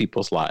access to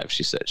people's lives.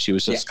 She said she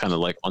was just kind of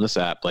like on this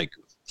app, like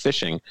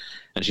fishing,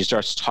 and she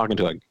starts talking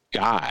to a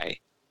guy,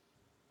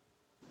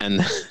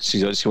 and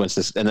she wants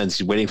this, and then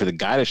she's waiting for the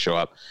guy to show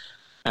up,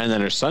 and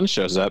then her son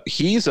shows up.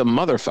 He's a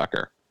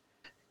motherfucker.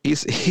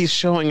 He's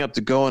showing up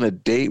to go on a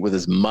date with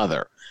his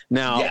mother.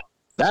 Now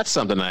that's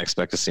something I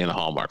expect to see in a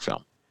Hallmark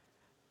film.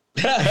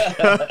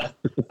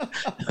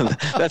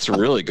 That's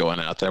really going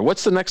out there.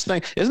 What's the next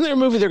thing? Isn't there a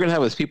movie they're going to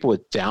have with people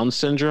with Down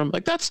syndrome?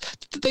 Like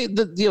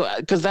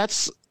because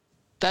that's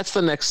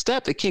the next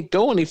step. They can't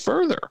go any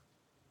further.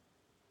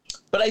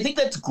 But I think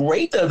that's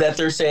great though that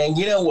they're saying,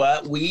 you know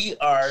what, we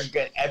are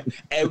good.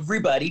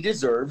 Everybody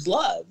deserves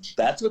love.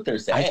 That's what they're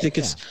saying. I think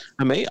it's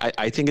amazing.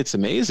 I think it's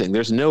amazing.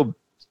 There's no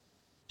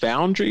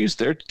boundaries.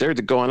 They're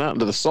going out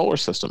into the solar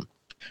system.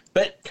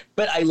 But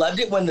I loved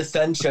it when the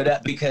son showed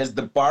up, because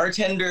the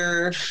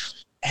bartender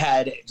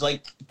had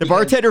the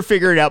bartender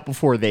figured it out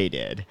before they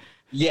did.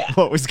 Yeah,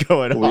 what was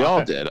going on? We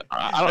all did.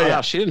 I don't know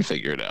how she didn't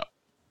figure it out.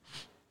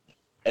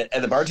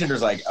 And the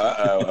bartender's like,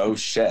 oh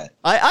shit.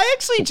 I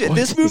actually,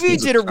 this movie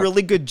did a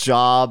really good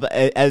job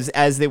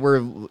as they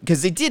were,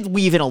 because they did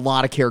weave in a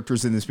lot of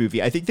characters in this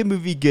movie. I think the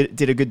movie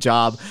did a good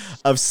job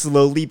of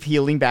slowly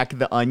peeling back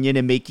the onion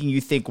and making you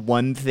think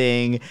one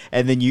thing,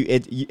 and then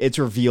it's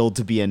revealed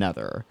to be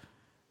another.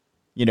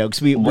 You know,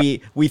 because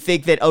we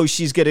think that, oh,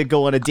 she's going to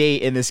go on a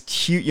date, and this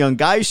cute young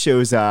guy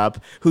shows up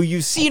who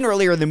you've seen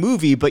earlier in the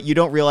movie, but you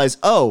don't realize,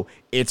 oh,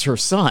 it's her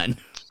son.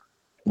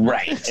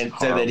 Right. And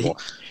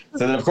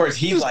so then of course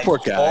he's like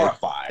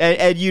horrified.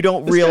 And you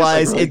don't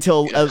realize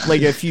until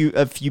like a few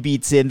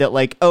beats in that,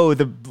 like, oh,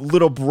 the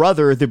little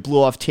brother that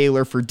blew off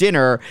Taylor for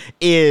dinner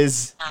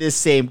is this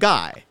same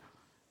guy.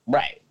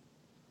 Right.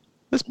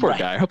 This poor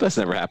guy. I hope that's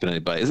never happened to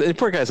anybody. The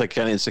poor guy's like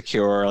kind of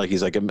insecure. Like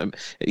he's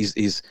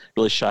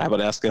really shy about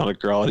asking on a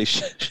girl, and he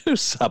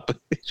shows up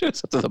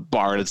to the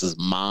bar, and it's his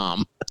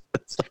mom.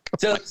 It's like,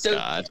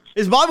 God.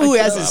 His mom, who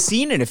hasn't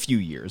seen in a few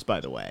years, by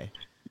the way.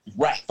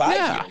 Right,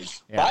 5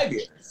 years. Yeah. 5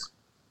 years.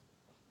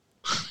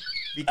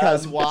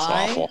 Because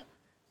why?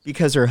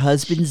 Because her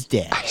husband's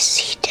dead. I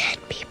see dead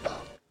people.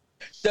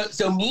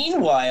 So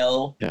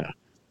meanwhile,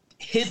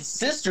 his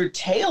sister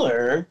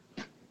Taylor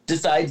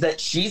decides that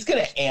she's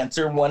going to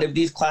answer one of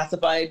these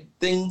classified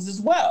things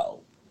as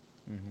well.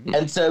 Mm-hmm.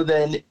 And so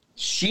then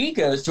she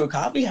goes to a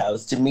coffee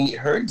house to meet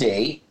her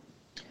date,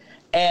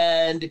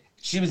 and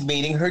she was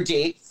meeting her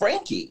date,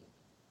 Frankie.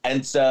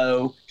 And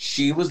so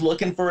she was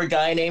looking for a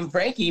guy named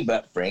Frankie,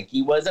 but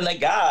Frankie wasn't a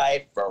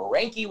guy.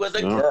 Frankie was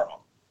a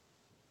girl.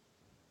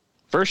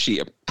 first she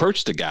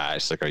approached the guy.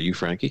 She's like, "Are you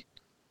Frankie?"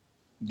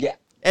 Yeah.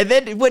 And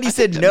then when he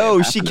said that no,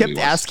 may she happen to kept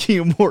me asking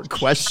him more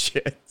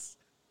questions.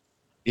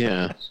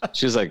 Yeah,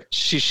 she was like,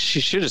 she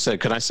should have said,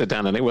 "Can I sit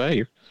down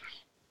anyway?"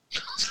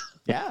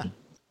 Yeah.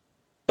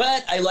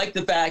 But I like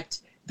the fact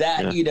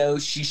that,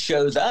 she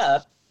shows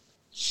up,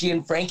 she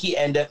and Frankie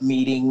end up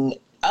meeting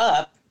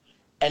up,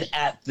 and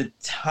at the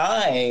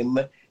time,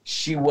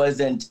 she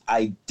wasn't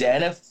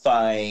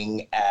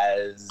identifying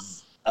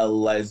as a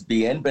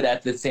lesbian, but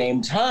at the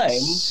same time,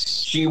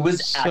 she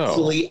was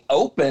actually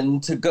open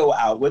to go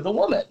out with a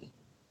woman.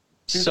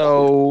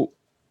 So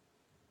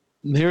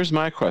here's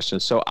my question.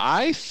 So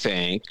I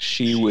think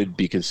she would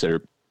be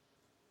considered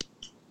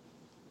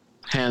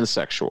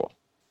pansexual.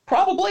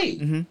 Probably.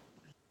 Mm-hmm.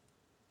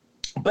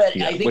 But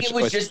I think it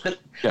was just the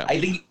I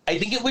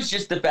think it was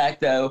just the fact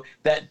though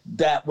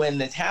that when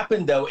this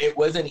happened though, it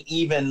wasn't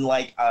even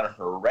like on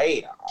her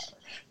radar.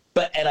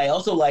 And I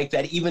also like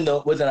that even though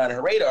it wasn't on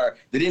her radar,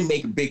 they didn't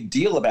make a big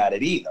deal about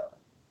it either.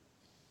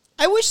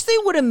 I wish they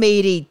would have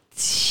made a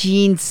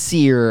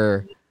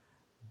teensier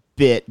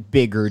bit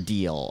bigger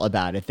deal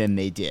about it than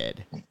they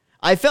did.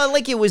 I felt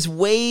like it was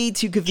way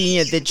too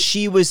convenient that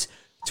she was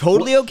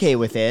totally okay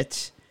with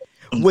it,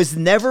 was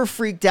never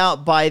freaked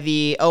out by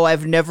the,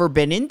 I've never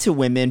been into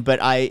women,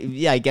 but I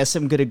guess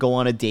I'm going to go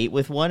on a date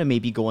with one and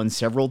maybe go on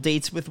several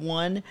dates with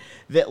one.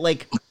 That,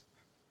 like,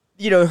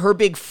 her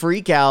big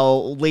freak out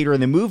later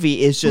in the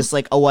movie is just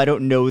like, I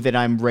don't know that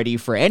I'm ready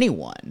for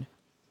anyone.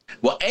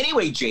 Well,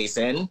 anyway,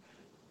 Jason,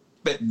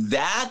 but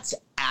that's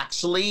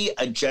actually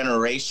a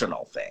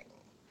generational thing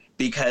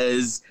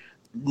because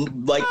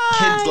like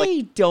kids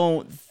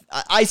like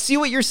I see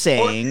what you're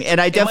saying,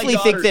 and I definitely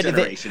think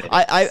that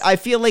I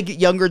feel like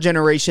younger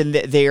generation,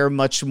 they are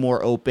much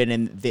more open,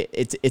 and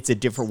it's a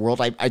different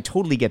world. I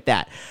totally get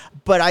that,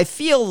 but I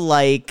feel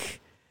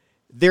like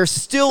they're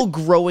still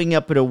growing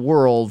up in a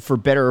world, for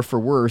better or for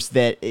worse,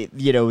 that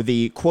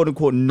the quote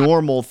unquote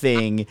normal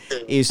thing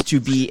is to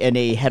be in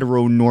a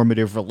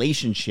heteronormative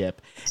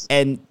relationship,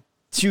 and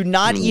to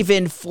not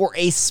even for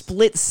a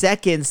split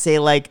second say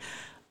like,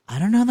 I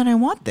don't know that I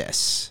want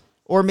this.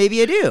 Or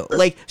maybe I do.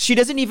 Like, she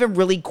doesn't even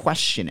really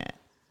question it.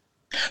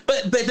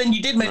 But then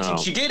you did mention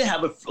she did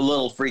have a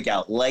little freak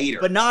out later.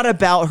 But not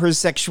about her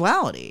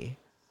sexuality.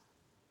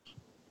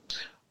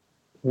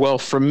 Well,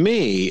 for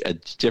me, a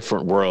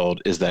different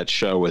world is that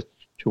show with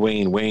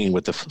Wayne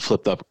with the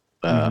flipped up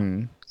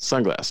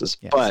sunglasses.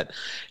 Yes. But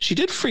she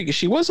did freak.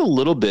 She was a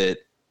little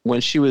bit, when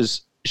she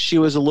was a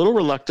little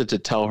reluctant to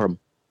tell her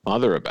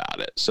mother about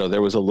it. So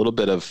there was a little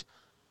bit of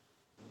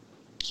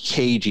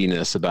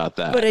caginess about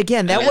that. But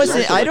again, that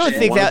wasn't, I don't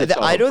think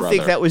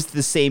that was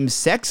the same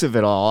sex of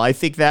it all. I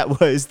think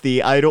that was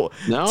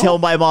tell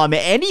my mom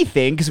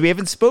anything because we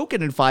haven't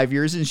spoken in 5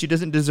 years and she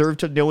doesn't deserve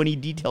to know any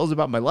details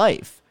about my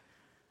life.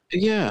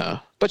 Yeah.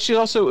 But she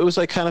also, it was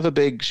like kind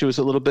of she was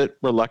a little bit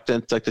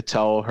reluctant like to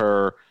tell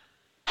her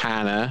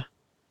Hannah,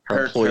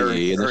 her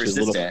employee, and then she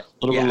was a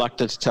little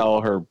reluctant to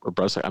tell her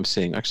brother, like, I'm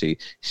saying, actually,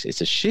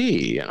 it's a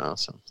she,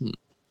 so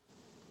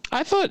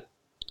I thought,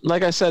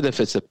 like I said, if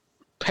it's a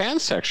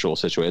pansexual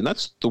situation,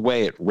 that's the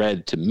way it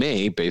read to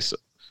me. Basically,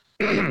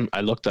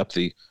 I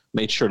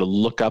made sure to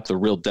look up the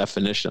real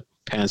definition of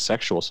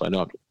pansexual, so I know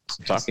what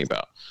I'm talking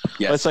about.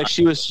 Yes. But it's like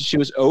she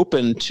was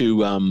open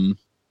to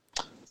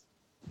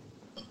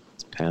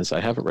pans. I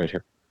have it right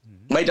here.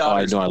 My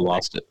daughter. I know I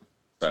lost it.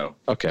 So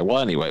okay. Well,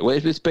 anyway,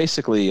 it's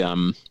basically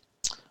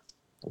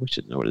we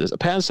should know what it is. A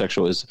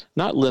pansexual is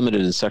not limited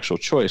in sexual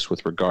choice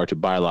with regard to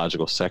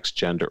biological sex,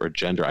 gender, or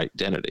gender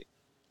identity.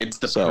 It's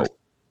the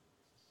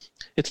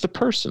It's the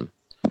person,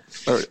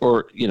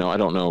 or I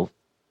don't know.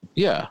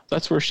 Yeah,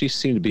 that's where she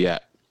seemed to be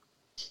at,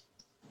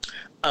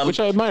 which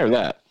I admire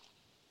that.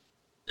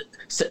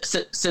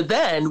 So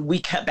then we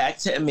cut back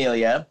to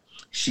Amelia.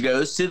 She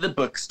goes to the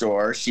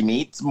bookstore. She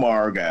meets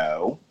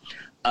Margot.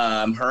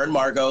 Her and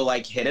Margot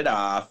hit it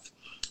off.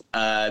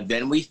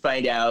 Then we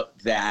find out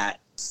that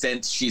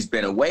since she's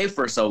been away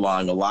for so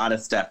long, a lot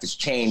of stuff has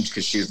changed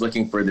because she's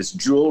looking for this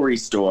jewelry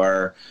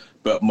store,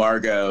 but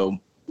Margot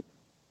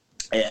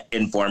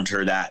informed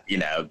her that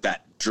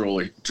that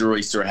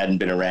jewelry store hadn't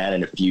been around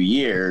in a few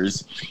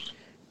years.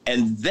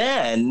 And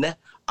then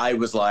I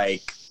was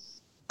like,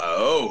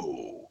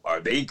 are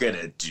they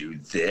gonna do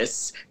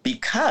this?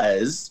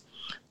 Because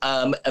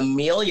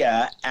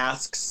Amelia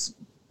asks,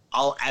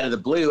 all out of the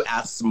blue,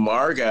 asks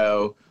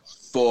Margot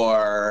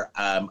for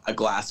a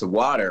glass of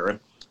water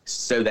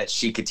so that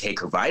she could take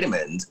her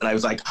vitamins. And I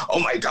was like, oh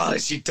my God,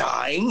 is she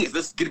dying? Is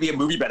this going to be a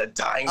movie about a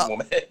dying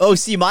woman?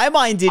 See, my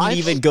mind didn't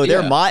even go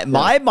there. My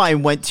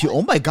mind went to,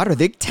 oh my God, are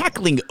they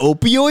tackling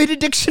opioid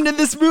addiction in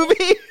this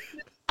movie?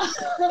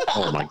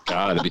 Oh my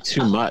God, it'd be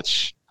too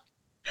much.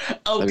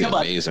 That'd be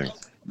amazing.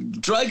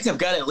 Drugs have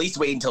got to at least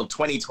wait until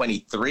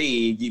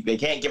 2023. They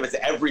can't give us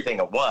everything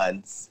at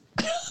once.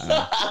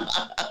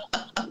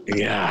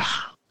 Yeah.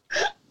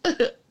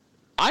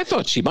 I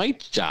thought she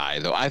might die,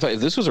 though. I thought if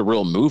this was a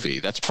real movie,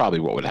 that's probably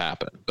what would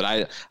happen. But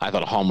I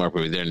thought a Hallmark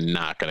movie, they're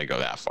not going to go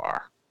that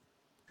far.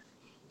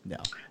 No.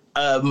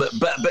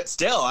 But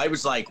still, I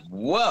was like,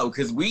 whoa,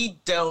 because we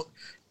don't.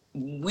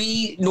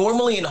 we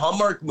normally in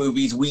Hallmark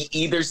movies, we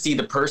either see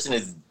the person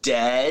is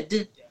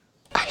dead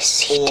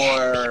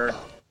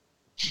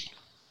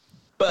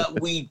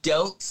but we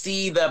don't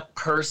see the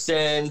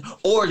person,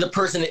 or the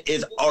person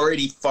is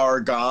already far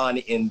gone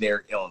in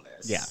their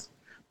illness. Yeah.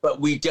 But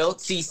we don't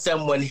see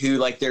someone who,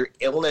 like, their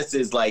illness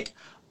is like,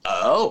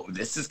 oh,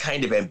 this is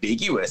kind of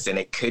ambiguous and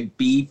it could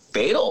be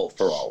fatal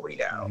for all we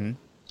know. Mm-hmm.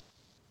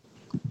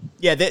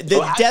 Yeah,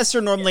 the deaths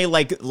are normally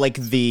like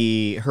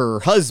her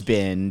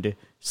husband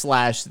 /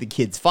 the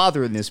kid's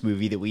father in this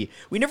movie that we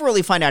never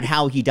really find out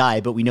how he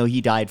died, but we know he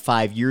died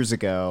 5 years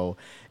ago,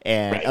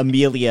 and Right.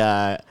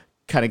 Amelia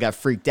kind of got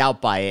freaked out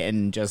by it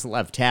and just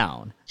left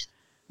town.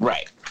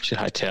 Right. She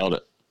hightailed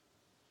it.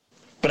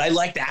 But I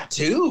like that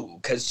too,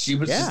 because she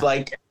was just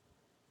like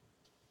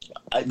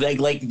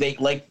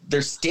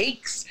their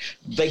stakes,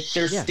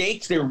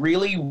 stakes. They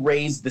really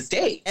raised the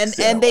stakes,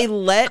 and they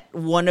let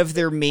one of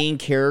their main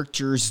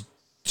characters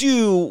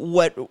do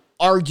what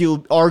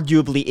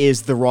arguably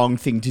is the wrong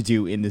thing to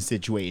do in the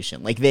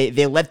situation. Like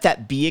they let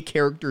that be a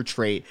character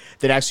trait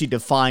that actually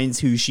defines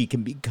who she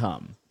can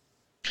become.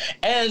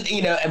 And,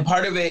 and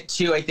part of it,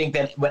 too, I think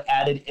that what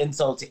added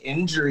insult to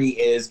injury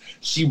is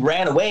she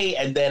ran away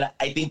and then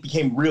I think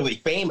became really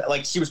famous.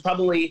 Like, she was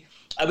probably,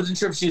 I wasn't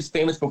sure if she was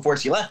famous before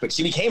she left, but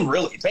she became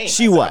really famous.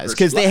 She was,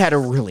 because they had a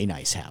really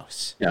nice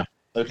house. Yeah.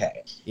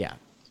 Okay. Yeah.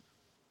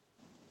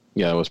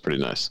 Yeah, that was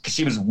pretty nice.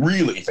 She was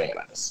really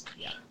famous.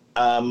 Yeah.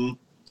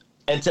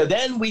 And so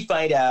then we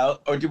find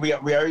out, or did we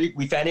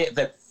find out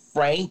that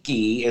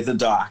Frankie is a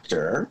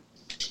doctor.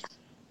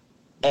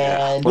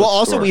 And well,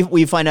 also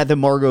we find out that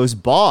Margot's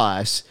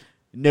boss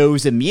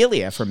knows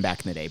Amelia from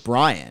back in the day,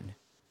 Brian.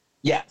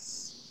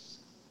 Yes,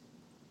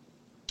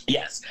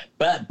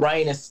 but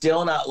Brian is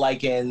still not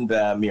liking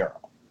the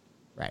mural,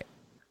 right?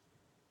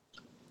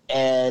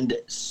 And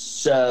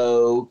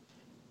so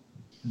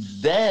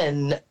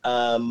then,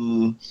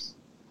 so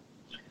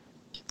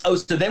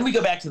then we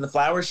go back to the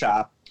flower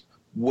shop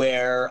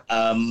where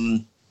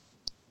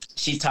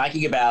she's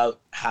talking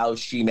about how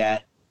she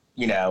met,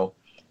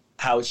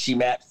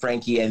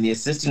 Frankie, and the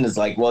assistant is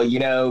like, well, you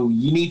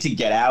need to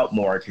get out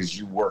more because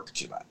you work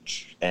too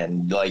much.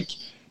 And, like,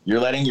 you're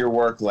letting your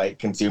work, like,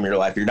 consume your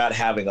life. You're not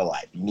having a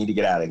life. You need to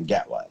get out and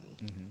get one.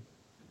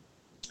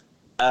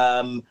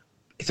 Mm-hmm.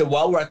 So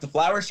while we're at the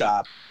flower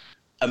shop,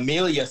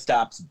 Amelia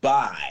stops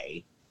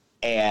by,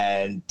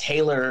 and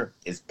Taylor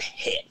is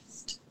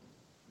pissed.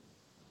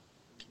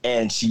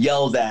 And she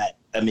yells at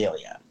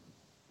Amelia.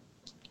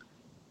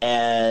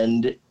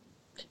 And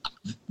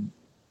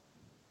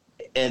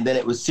then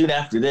it was soon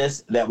after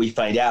this that we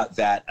find out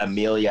that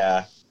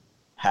Amelia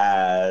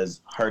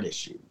has heart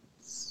issues.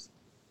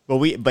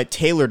 But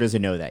Taylor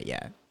doesn't know that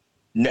yet.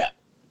 No,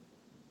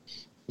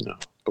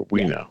 but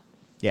we know.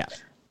 Yeah.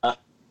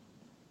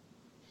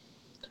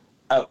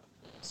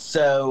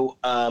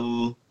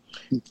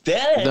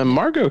 Then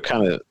Margot's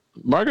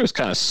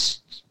kind of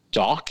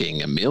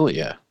stalking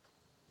Amelia.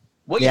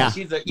 Well, yeah.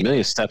 She's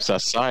Amelia steps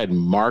outside, and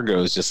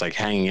Margot's just like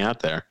hanging out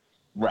there.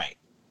 Right.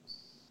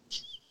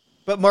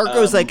 But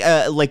Margot's like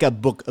a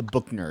book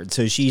nerd,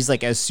 so she's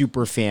like a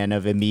super fan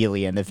of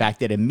Amelia, and the fact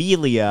that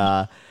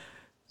Amelia,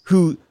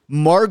 who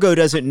Margot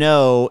doesn't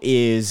know,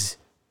 is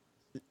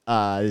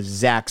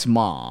Zach's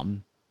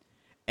mom,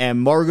 and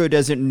Margot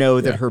doesn't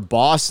know that her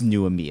boss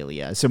knew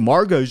Amelia, so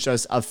Margot's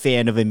just a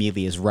fan of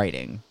Amelia's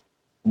writing.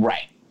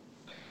 Right.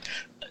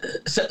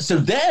 So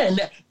then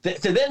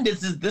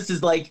this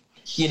is like,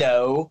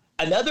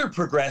 another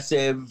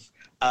progressive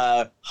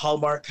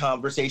Hallmark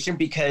conversation,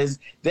 because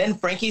then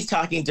Frankie's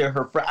talking to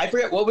her friend. I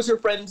forget, what was her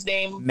friend's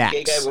name? Max.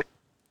 Gay guy,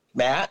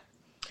 Matt?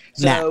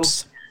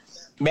 Max.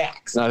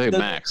 I think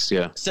Max,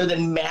 yeah. So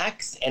then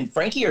Max and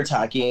Frankie are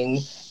talking,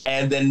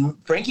 and then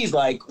Frankie's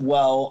like,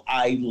 well,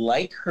 I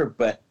like her,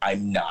 but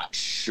I'm not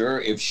sure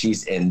if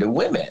she's into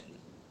women.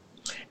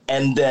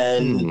 And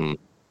then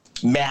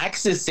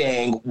Max is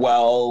saying,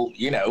 well,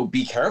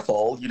 be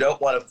careful. You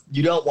don't want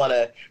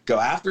to go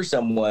after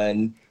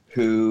someone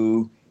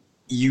who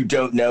you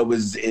don't know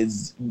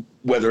is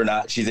whether or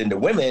not she's into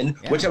women,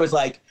 which I was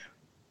like,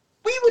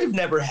 we would have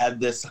never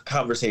had this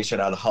conversation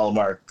on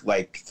Hallmark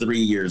like 3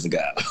 years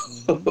ago.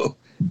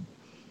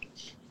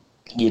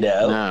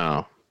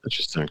 No.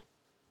 Interesting.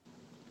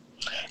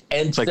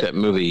 And it's like that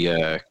movie,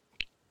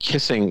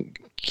 Kissing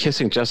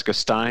Jessica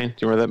Stein. Do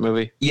you remember that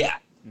movie? Yeah.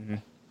 Mm-hmm.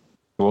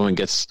 The woman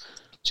gets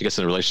in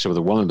a relationship with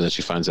a woman, but then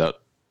she finds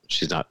out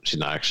she's not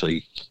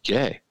actually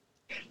gay.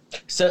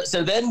 So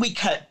then we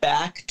cut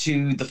back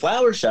to the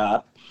flower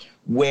shop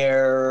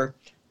where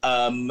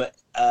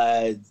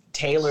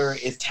Taylor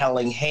is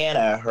telling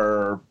Hannah,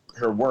 her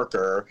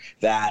worker,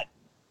 that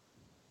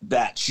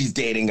she's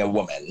dating a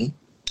woman,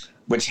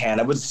 which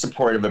Hannah was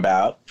supportive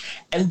about.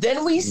 And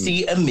then we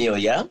see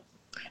Amelia,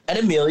 and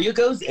Amelia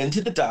goes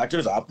into the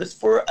doctor's office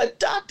for a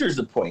doctor's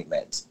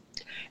appointment.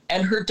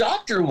 And her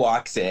doctor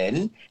walks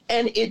in,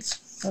 and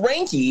it's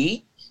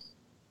Frankie,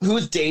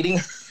 who's dating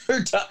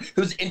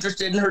who's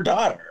interested in her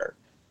daughter.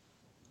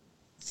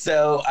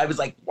 So I was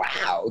like,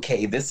 wow,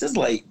 okay, this is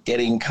like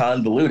getting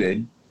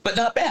convoluted, but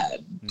not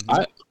bad.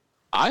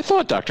 I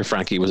thought Dr.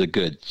 Frankie was a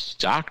good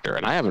doctor,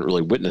 and I haven't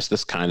really witnessed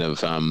this kind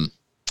of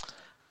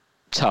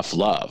tough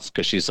love,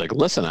 because she's like,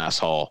 listen,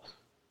 asshole,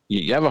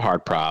 you have a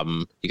heart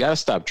problem. You got to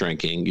stop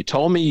drinking. You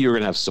told me you were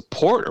going to have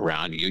support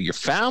around you. Your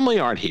family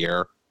aren't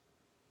here.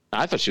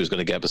 I thought she was going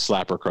to get up and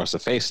slap her across the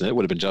face, and it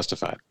would have been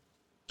justified.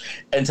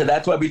 And so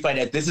that's why we find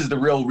out this is the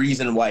real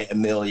reason why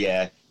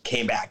Amelia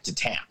came back to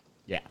town.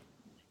 Yeah.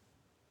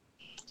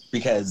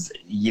 Because,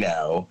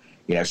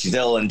 she's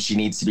ill and she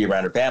needs to be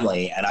around her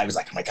family. And I was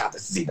like, oh my God,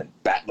 this is even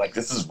bad. Like,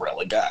 this is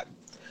really good.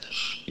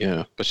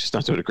 Yeah, but she's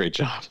not doing a great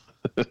job.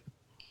 But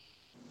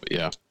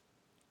yeah.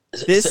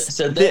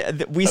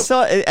 We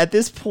saw at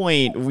this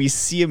point, we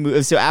see a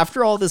movie. So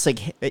after all this,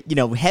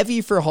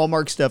 heavy for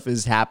Hallmark stuff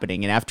is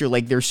happening, and after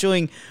they're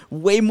showing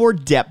way more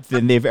depth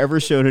than they've ever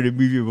shown in a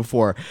movie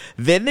before,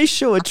 then they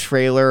show a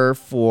trailer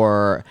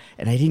for,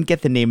 and I didn't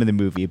get the name of the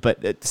movie,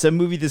 but some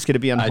movie that's going to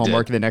be on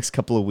Hallmark in the next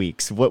couple of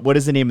weeks. What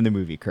is the name of the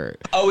movie,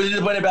 Kurt? Oh, is it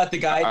the one about the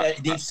guy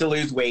that needs to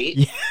lose weight?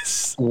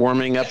 Yes.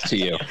 Warming Up to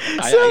You.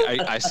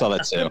 I saw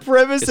that too. The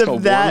premise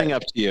of that, Warming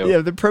Up to You. Yeah,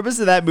 the premise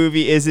of that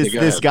movie is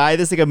this guy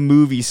that's like a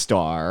movie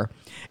star,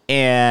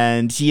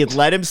 and he had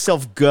let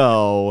himself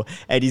go,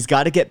 and he's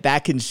got to get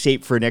back in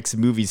shape for next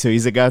movie. So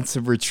he's on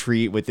some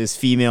retreat with this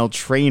female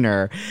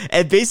trainer,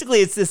 and basically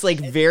it's this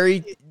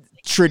very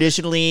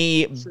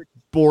traditionally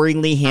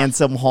boringly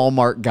handsome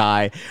Hallmark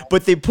guy,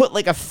 but they put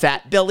a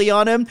fat belly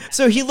on him,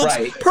 so he looks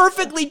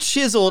perfectly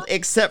chiseled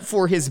except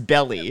for his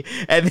belly,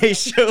 and they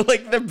show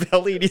the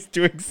belly and he's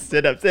doing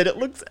sit-ups, and it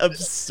looks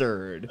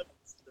absurd.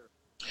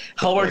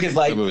 Hallmark is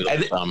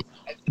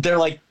they're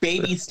like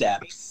baby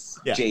steps.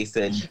 Yeah.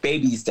 Jason,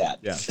 baby steps.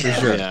 Yeah,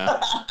 for sure.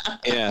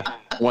 Yeah.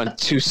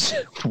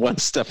 One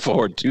step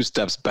forward, 2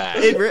 steps back.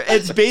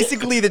 It's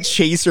basically the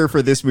chaser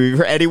for this movie.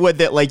 For anyone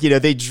that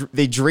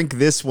they drink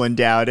this one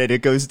down and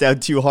it goes down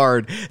too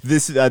hard.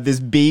 This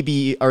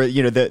baby, or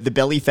the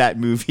belly fat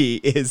movie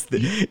is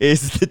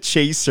the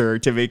chaser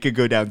to make it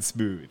go down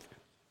smooth.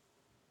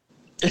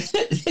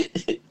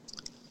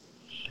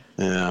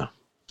 Yeah.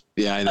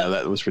 Yeah, I know.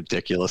 That was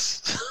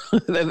ridiculous.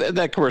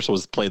 that commercial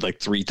was played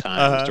 3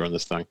 times during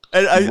this thing.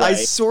 And I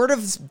sort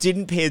of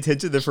didn't pay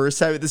attention the first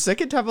time. The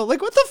second time, I'm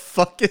like, what the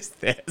fuck is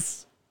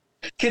this?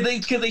 Because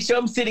they show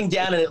him sitting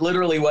down, and it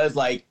literally was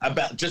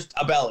just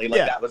a belly.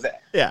 That was it.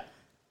 Yeah.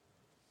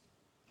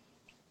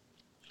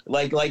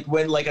 Like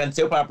when on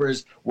soap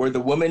operas where the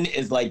woman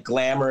is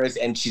glamorous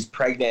and she's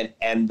pregnant,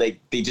 and they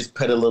just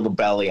put a little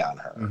belly on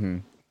her. Mm-hmm.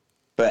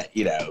 But,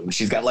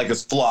 she's got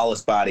this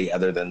flawless body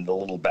other than the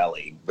little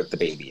belly with the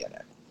baby in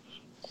it.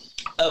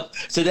 Oh,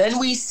 so then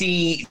we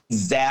see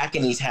Zach,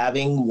 and he's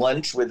having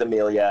lunch with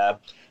Amelia,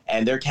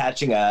 and they're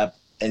catching up,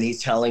 and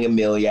he's telling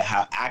Amelia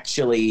how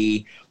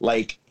actually,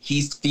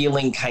 he's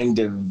feeling kind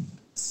of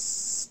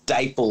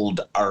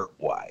stifled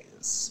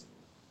art-wise.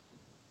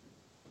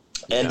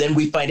 And then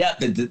we find out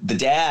that the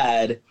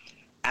dad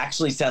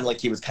actually sounded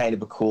like he was kind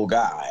of a cool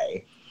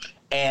guy.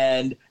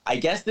 And I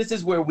guess this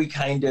is where we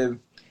kind of,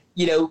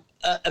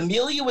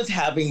 Amelia was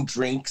having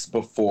drinks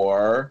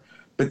before,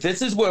 but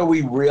this is where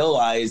we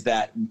realize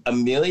that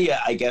Amelia,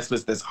 I guess,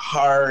 was this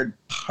hard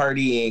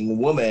partying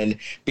woman,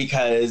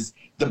 because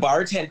the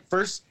bartender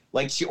first,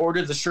 she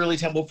ordered the Shirley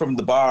Temple from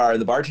the bar,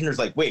 and the bartender's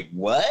like, wait,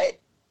 what?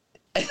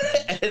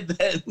 And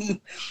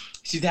then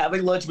she's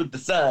having lunch with the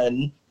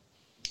son,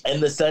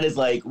 and the son is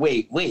like,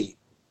 wait,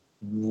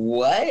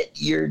 what?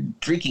 You're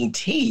drinking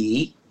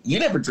tea? You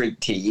never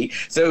drink tea.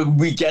 So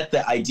we get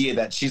the idea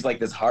that she's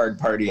this hard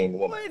partying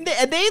woman.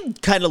 And they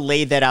kind of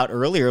laid that out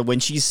earlier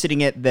when she's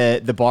sitting at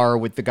the bar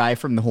with the guy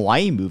from the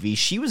Hawaii movie.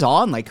 She was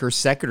on her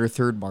second or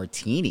third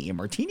martini, and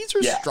martinis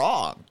are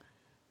strong.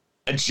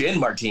 A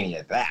gin martini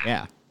at that.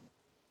 Yeah.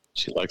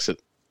 She likes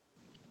it.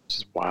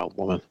 She's a wild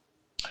woman.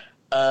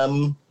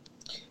 And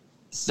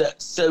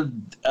so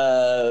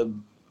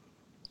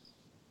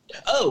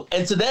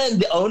then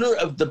the owner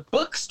of the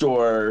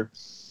bookstore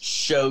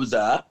shows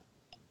up,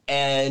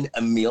 and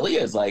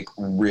Amelia is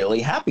really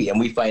happy, and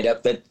we find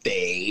out that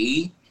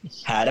they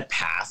had a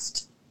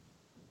past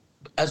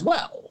as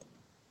well.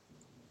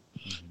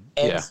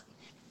 And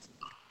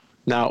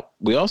now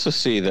we also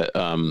see that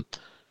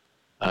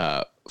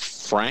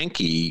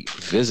Frankie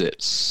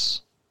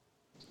visits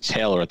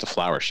Taylor at the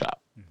flower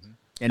shop,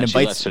 and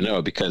she lets her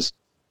know because,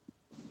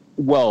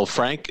 Taylor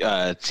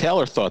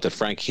thought that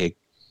Frankie had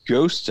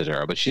ghosted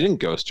her, but she didn't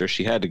ghost her.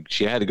 She had to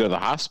go to the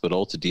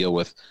hospital to deal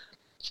with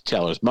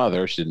Taylor's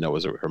mother. She didn't know it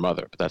was her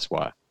mother, but that's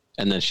why.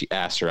 And then she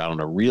asked her out on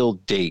a real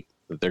date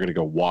that they're going to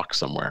go walk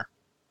somewhere.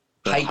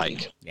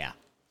 Hike. Yeah.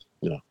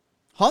 Yeah.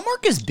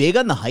 Hallmark is big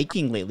on the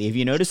hiking lately. Have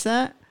you noticed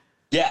that?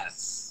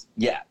 Yes.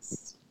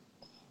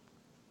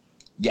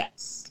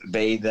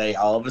 They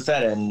all of a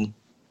sudden.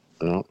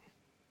 Oh,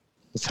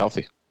 it's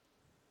healthy.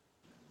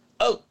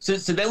 Oh, so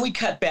then we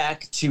cut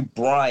back to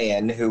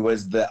Brian, who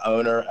was the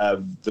owner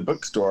of the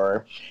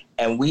bookstore,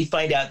 and we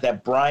find out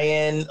that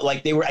Brian, I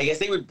guess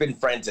they had been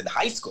friends in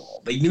high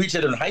school. They knew each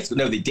other in high school.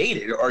 No, they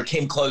dated or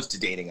came close to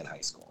dating in high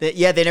school. They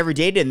never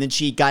dated, and then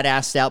she got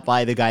asked out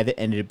by the guy that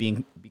ended up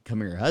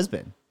becoming her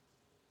husband.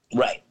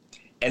 Right.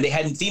 and they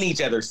hadn't seen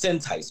each other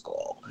since high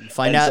school.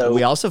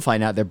 We also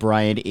find out that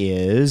Brian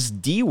is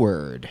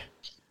D-word.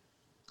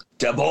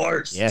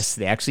 Divorced. Yes,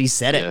 they actually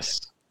said it.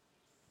 Yes.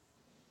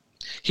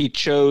 He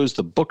chose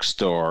the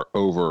bookstore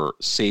over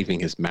saving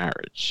his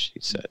marriage,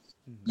 he said.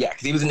 Yeah,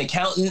 because he was an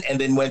accountant and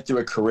then went through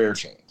a career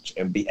change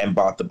and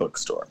bought the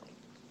bookstore.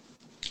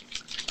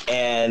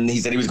 And he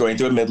said he was going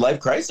through a midlife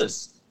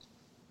crisis.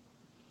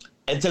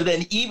 And so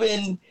then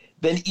even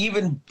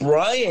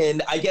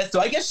Brian, I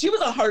guess she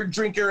was a hard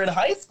drinker in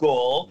high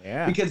school.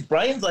 Yeah. Because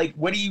Brian's like,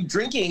 what are you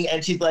drinking?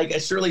 And she's like, a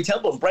Shirley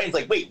Temple. And Brian's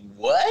like, wait,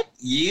 what?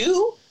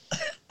 You?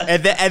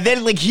 And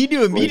then like he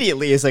knew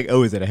immediately, it's like,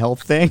 oh, is it a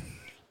health thing?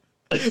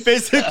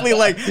 Basically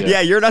like,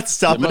 yeah, you're not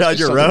stopping on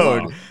your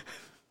own.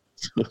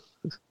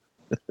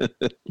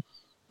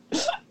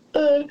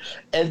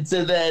 And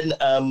so then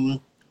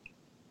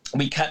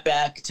we cut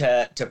back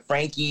to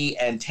Frankie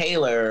and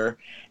Taylor,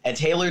 and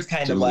Taylor's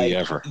kind of like,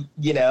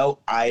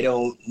 I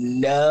don't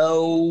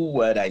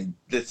know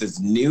this is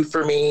new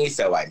for me,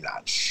 so I'm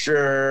not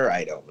sure.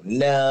 I don't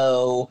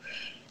know.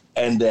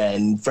 And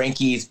then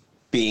Frankie's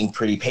being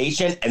pretty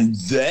patient, and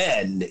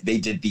then they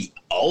did the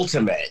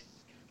ultimate.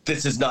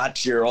 This is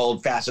not your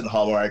old-fashioned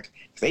Hallmark.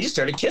 They just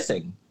started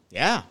kissing.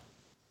 Yeah.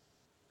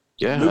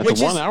 Yeah, at the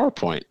 1 hour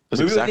point.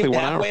 That's exactly 1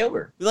 hour. Halfway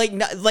over. Like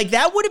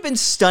that would have been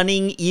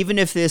stunning even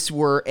if this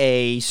were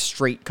a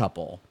straight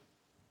couple.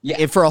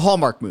 Yeah. For a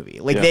Hallmark movie.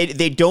 Like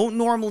they don't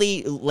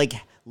normally like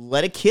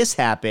let a kiss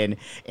happen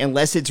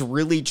unless it's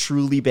really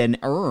truly been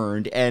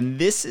earned, and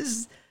this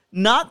is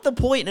not the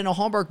point in a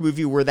Hallmark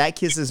movie where that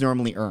kiss is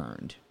normally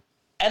earned.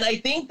 And I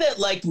think that,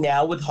 like,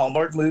 now with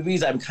Hallmark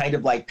movies, I'm kind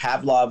of like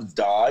Pavlov's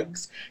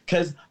dogs,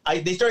 because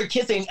they started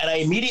kissing, and I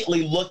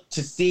immediately looked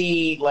to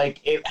see,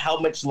 like, how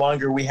much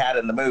longer we had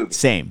in the movie.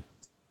 Same.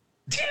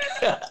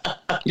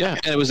 Yeah,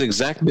 and it was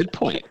exact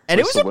midpoint.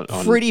 And it was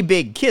a pretty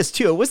big kiss,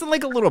 too. It wasn't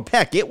like a little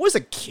peck. It was a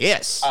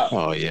kiss.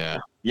 Oh yeah.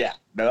 Yeah,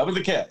 no, that was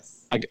a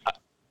kiss.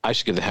 I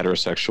should give the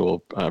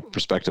heterosexual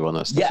perspective on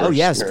this. Yeah. Oh,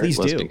 yes, please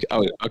do.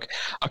 Oh,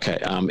 okay.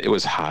 It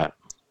was hot.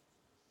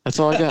 That's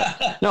all I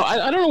got. No,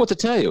 I don't know what to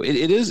tell you.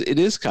 It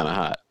is kind of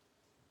hot,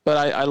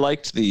 but I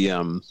liked the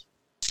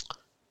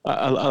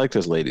I like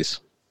those ladies.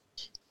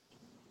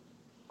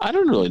 I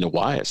don't really know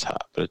why it's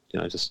hot, but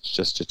it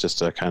just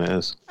kind of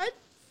is.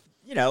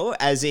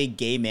 As a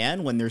gay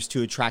man, when there's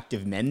two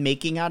attractive men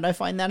making out, I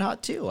find that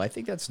hot too. I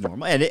think that's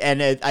normal,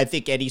 and I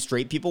think any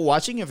straight people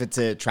watching, if it's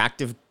an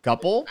attractive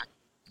couple,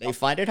 they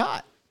find it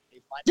hot.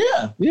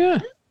 Yeah.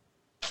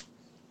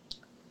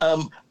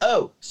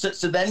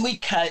 So then we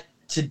cut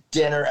to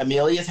dinner.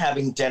 Amelia's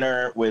having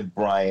dinner with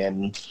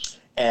Brian,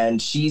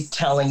 and she's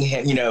telling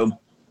him,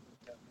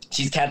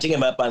 she's catching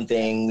him up on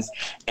things,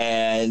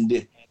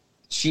 and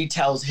she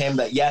tells him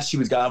that, yes, she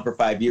was gone for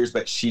 5 years,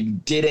 but she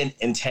didn't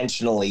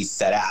intentionally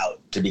set out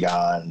to be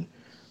gone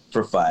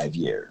for 5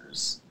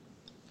 years.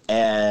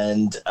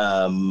 And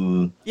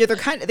they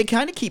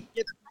kind of keep,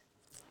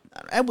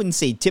 I wouldn't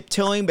say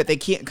tiptoeing, but they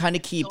kind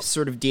of keep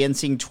sort of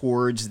dancing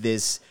towards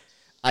this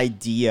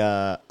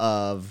idea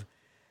of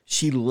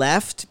she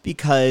left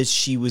because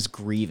she was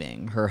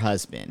grieving her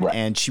husband, right.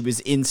 And she was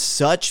in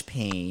such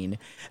pain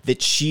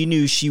that she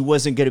knew she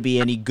wasn't going to be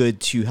any good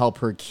to help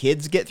her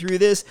kids get through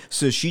this.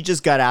 So she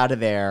just got out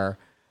of there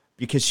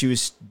because she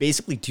was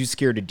basically too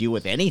scared to deal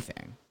with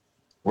anything.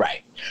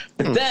 Right.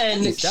 But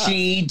then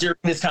she, during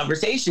this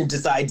conversation,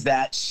 decides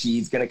that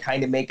she's going to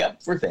kind of make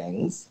up for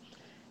things.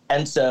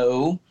 And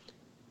so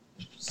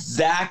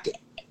Zach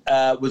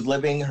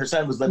her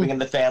son was living in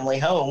the family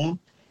home.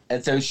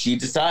 And so she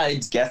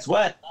decides, guess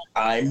what?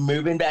 I'm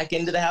moving back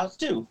into the house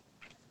too.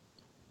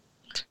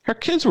 Her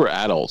kids were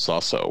adults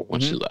also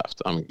when she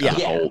left. How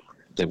old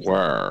they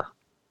were.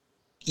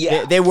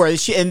 Yeah. They were.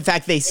 In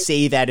fact, they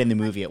say that in the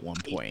movie at one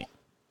point.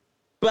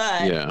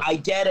 But I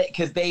get it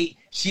because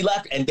she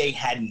left and they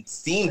hadn't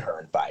seen her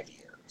in 5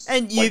 years.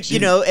 And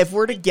if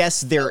we're to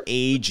guess their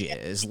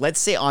ages, let's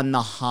say on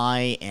the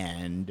high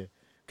end,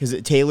 because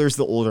Taylor's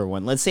the older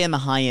one, let's say on the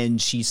high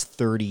end she's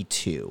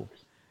 32.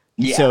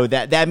 Yeah. So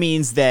that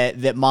means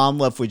that mom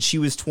left when she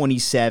was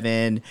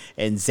 27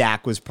 and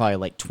Zach was probably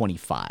like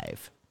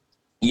 25.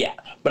 Yeah,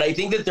 but I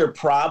think that their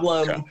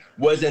problem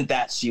wasn't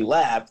that she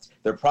left.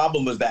 Their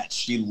problem was that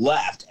she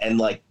left and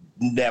like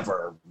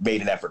never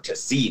made an effort to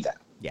see them.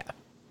 Yeah.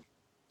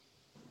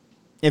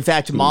 In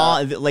fact,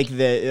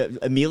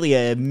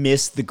 Amelia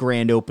missed the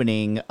grand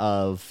opening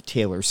of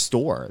Taylor's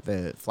store,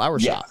 the flower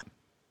shop.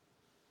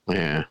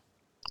 Yeah.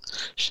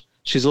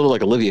 She's a little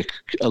like Olivia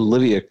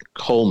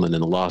Colman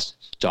in The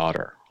Lost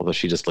Daughter, although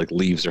she just like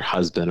leaves her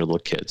husband or little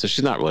kids. So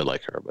she's not really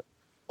like her.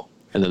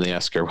 And then they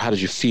ask her, "How did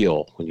you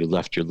feel when you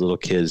left your little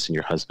kids and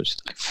your husband?" She's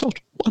like, "I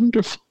felt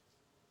wonderful."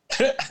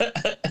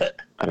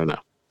 I don't know.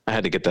 I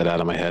had to get that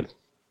out of my head.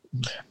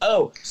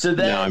 Oh, so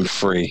then now I'm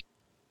free.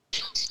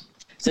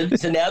 So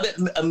now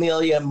that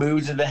Amelia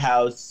moves to the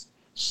house,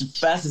 she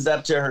fesses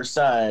up to her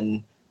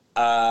son.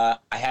 I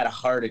had a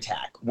heart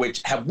attack.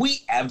 Which, have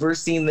we ever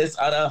seen this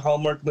on a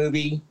Hallmark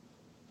movie?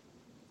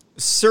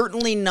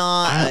 Certainly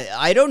not.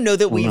 I don't know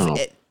that we've.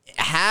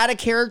 had a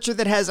character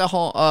that has a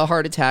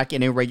heart attack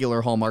in a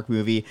regular Hallmark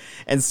movie,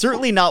 and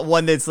certainly not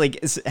one that's like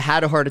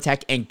had a heart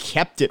attack and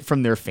kept it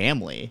from their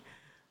family.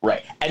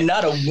 Right. And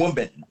not a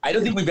woman. I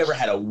don't think we've ever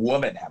had a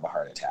woman have a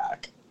heart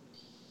attack.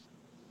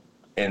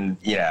 And,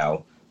 you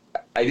know,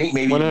 I think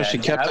maybe... Well, no, she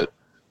kept it.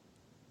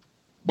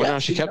 Well, no,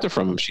 she kept it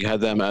from him. She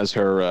had them as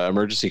her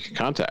emergency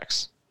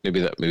contacts.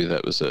 Maybe that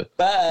was a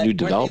new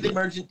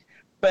development.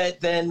 But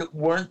then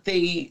weren't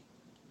they...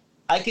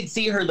 I could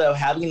see her, though,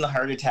 having the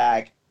heart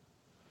attack,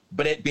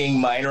 but it being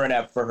minor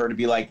enough for her to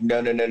be like,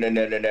 no,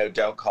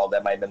 don't call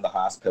them. I'm in the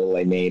hospital.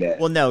 I made it.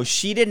 Well, no,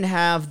 she didn't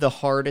have the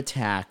heart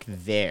attack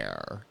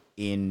there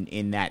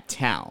in that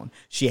town.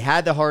 She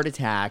had the heart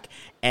attack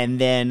and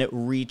then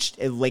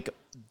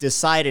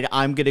decided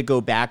I'm going to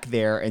go back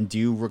there and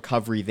do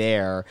recovery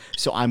there.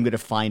 So I'm going to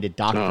find a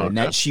doctor. Oh, okay. And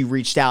that she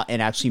reached out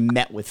and actually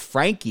met with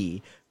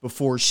Frankie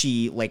before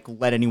she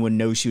let anyone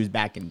know she was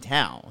back in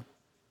town.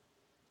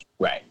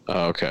 Right.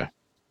 Oh, okay.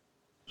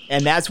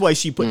 And that's why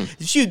she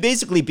was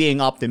basically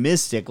being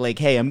optimistic. Like,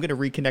 hey, I'm going to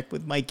reconnect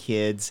with my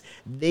kids.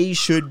 They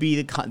should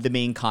be the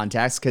main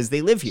contacts because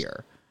they live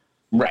here.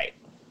 Right.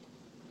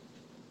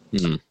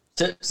 Mm-hmm.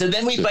 So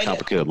then we find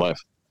complicated life.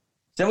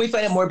 Then we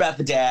find out more about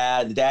the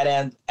dad. The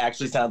dad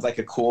actually sounds like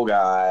a cool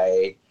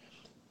guy.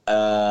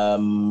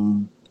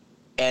 And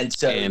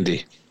so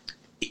Andy.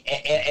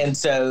 And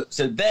so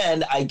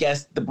then I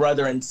guess the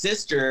brother and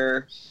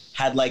sister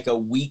had like a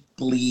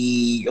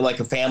weekly, like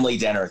a family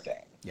dinner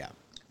thing. Yeah.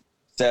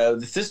 So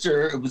the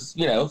sister was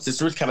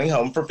coming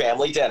home for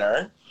family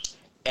dinner,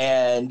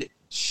 and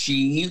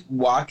she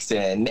walks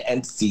in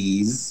and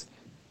sees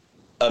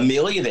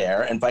Amelia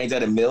there and finds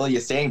out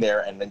Amelia's staying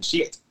there, and then she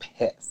gets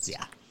pissed.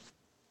 Yeah.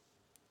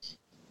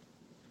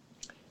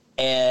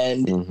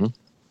 And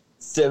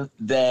so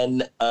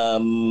then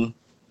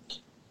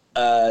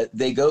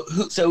they go.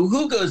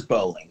 Who goes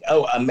bowling?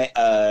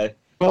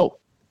 Well,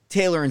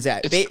 Taylor and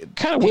Zach. It's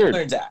kind of weird.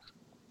 Taylor and Zach.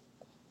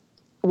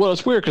 Well,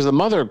 it's weird because the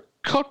mother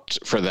cooked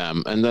for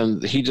them, and then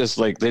they just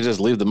leave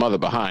the mother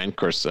behind. Of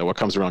course, what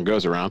comes around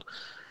goes around,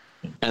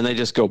 and they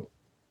just go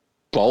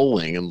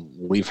bowling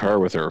and leave her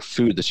with her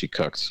food that she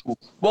cooked.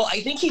 Well, I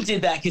think he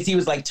did that because he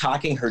was like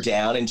talking her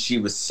down, and she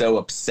was so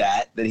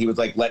upset that he was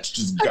like, "Let's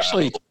just go."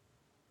 Actually,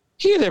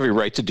 he had every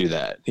right to do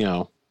that. You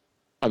know,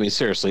 I mean,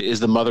 seriously, is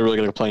the mother really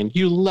going to complain?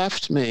 You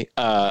left me,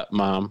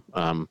 Mom.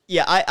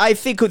 Yeah, I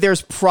think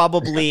there's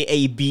probably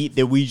a beat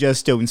that we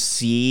just don't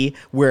see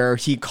where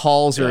he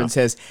calls her and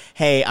says,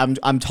 "Hey,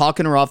 I'm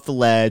talking her off the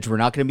ledge. We're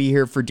not going to be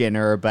here for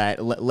dinner, but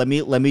let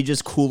me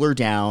just cool her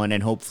down,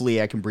 and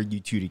hopefully I can bring you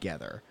two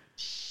together."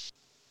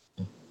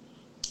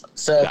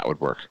 So that would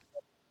work.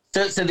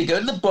 So they go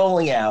to the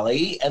bowling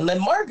alley, and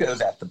then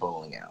Margot's at the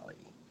bowling alley,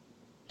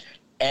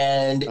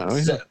 and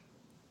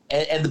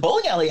and the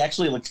bowling alley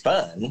actually looks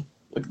fun.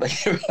 Looked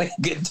like a really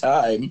good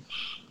time.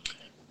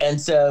 And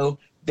so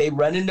they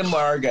run into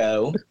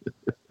Margot,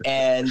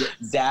 and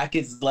Zach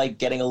is like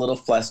getting a little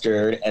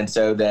flustered. And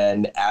so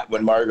then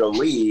when Margot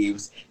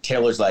leaves,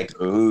 Taylor's like,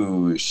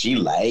 "Ooh, she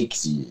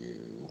likes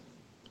you."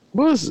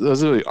 Was it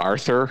really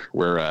Arthur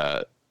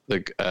where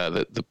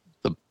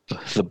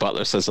the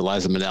butler says to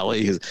Liza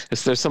Minnelli?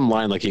 There's some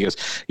line like he goes,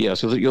 "Yeah,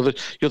 so you're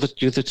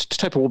the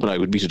type of woman I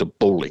would meet at a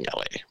bowling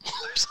alley,"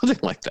 something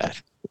like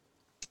that.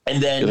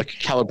 And then you're the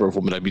caliber of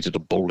woman I meet at a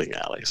bowling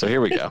alley. So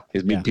here we go.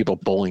 He's meeting people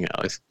at bowling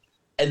alleys.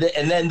 And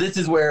then this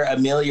is where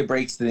Amelia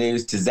breaks the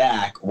news to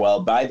Zach. Well,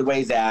 by the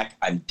way, Zach,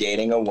 I'm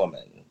dating a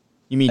woman.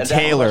 You mean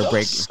Taylor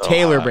breaks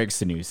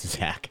the news to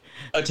Zach?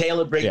 Oh,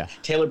 Taylor breaks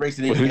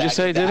the news. Who did you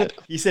say did it?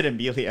 You said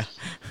Amelia.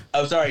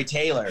 Oh, sorry,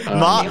 Taylor.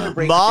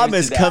 Mom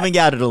is coming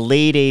out at a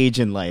late age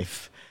in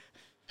life.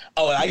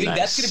 Oh, I think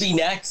that's going to be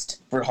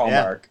next for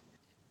Hallmark.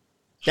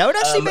 Yeah. That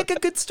would actually make a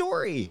good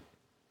story.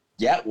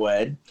 Yeah, it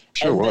would.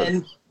 Sure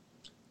would.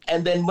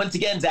 And then once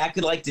again, Zach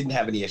didn't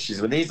have any issues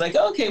with it. He's like,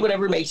 okay,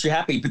 whatever makes you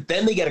happy. But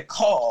then they get a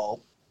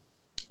call,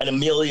 and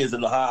Amelia's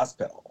in the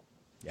hospital.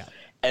 Yeah.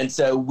 And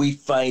so we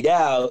find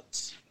out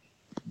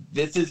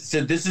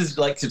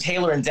so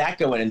Taylor and Zach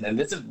go in, and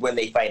this is when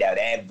they find out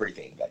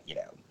everything that,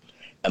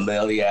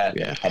 Amelia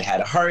had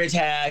a heart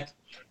attack,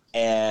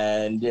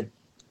 and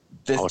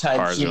this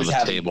time she was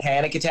having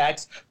panic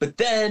attacks. But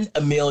then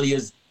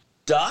Amelia's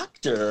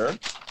doctor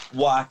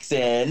walks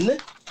in,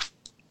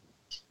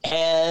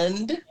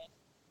 and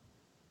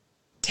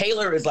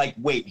Taylor is like,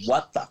 "Wait,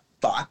 what the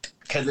fuck?"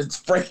 Because it's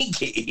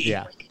Frankie.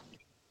 Yeah.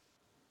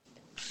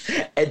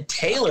 And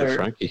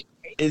Taylor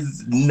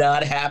is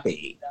not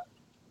happy.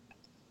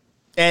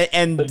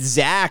 And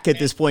Zach at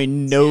this point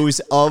knows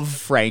of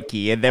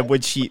Frankie, and then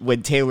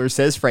when Taylor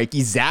says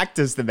Frankie, Zach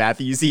does the math,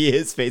 and you see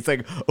his face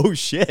like, "Oh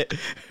shit,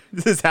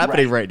 this is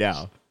happening right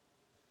now."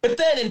 But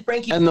then in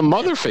Frankie and the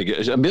mother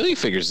Amelia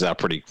figures it out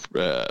pretty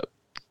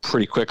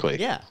quickly.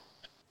 Yeah.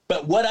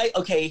 But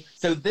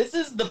so this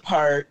is the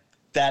part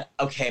that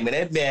I'm gonna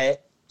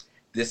admit,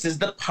 this is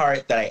the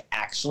part that I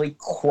actually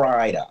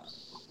cried on,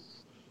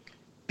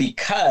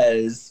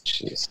 because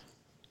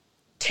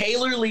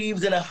Taylor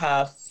leaves in a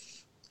huff.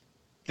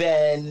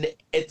 Then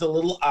it's a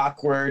little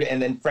awkward, and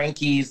then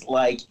Frankie's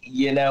like,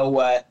 "You know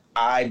what?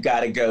 I've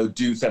got to go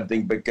do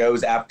something, but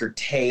goes after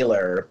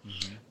Taylor.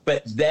 Mm-hmm.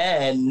 But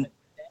then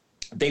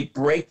they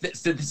break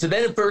so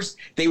then at first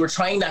they were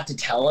trying not to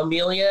tell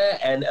Amelia,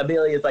 and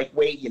Amelia's like,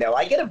 wait,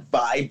 I get a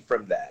vibe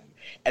from them.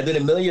 And then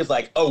Amelia's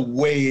like, oh,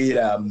 wait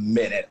a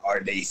minute,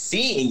 are they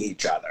seeing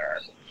each other?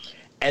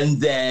 And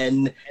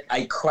then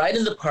I cried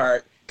in the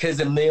part because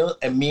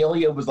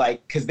Amelia was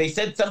like, because they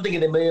said something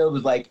and Amelia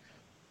was like,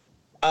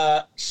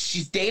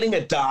 she's dating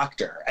a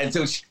doctor. And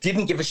so she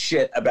didn't give a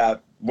shit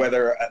about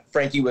whether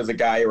Frankie was a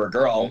guy or a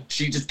girl. Mm-hmm.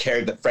 She just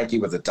cared that Frankie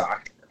was a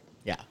doctor.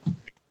 Yeah.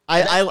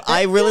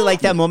 I really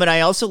like that moment.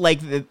 I also like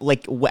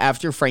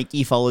after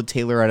Frankie followed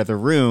Taylor out of the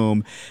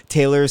room,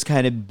 Taylor's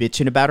kind of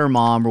bitching about her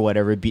mom or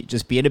whatever,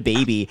 just being a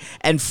baby,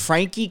 and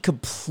Frankie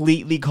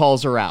completely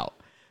calls her out.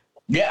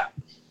 Yeah.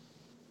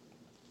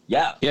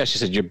 Yeah. Yeah, she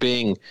said, you're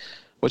being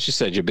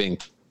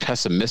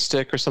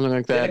pessimistic or something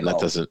like that, cynical. And that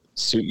doesn't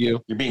suit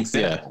you. You're being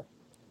cynical. Yeah.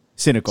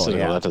 Cynical,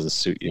 yeah. That doesn't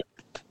suit you.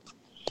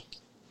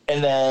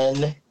 And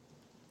then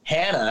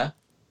Hannah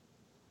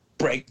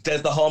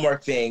does the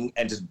Hallmark thing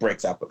and just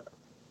breaks up with her.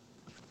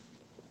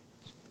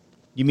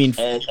 You mean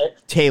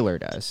Taylor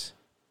does?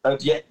 Oh,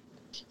 yeah.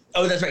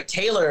 Oh, that's right.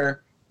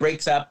 Taylor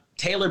breaks up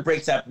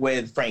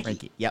with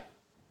Frankie. Yep.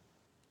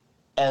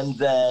 And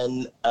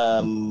then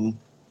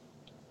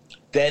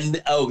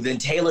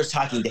Taylor's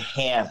talking to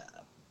Hannah.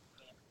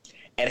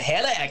 And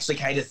Hannah actually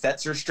kind of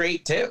sets her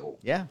straight too.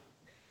 Yeah.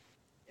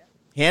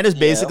 Hannah's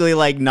basically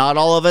like, not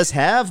all of us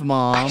have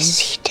moms. I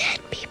see dead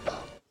people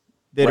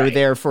that are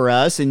there for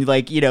us. And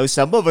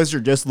some of us are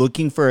just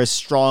looking for a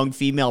strong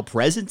female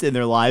presence in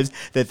their lives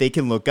that they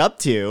can look up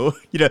to.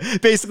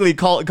 Basically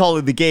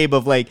calling the game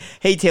of like,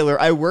 hey,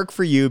 Taylor, I work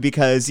for you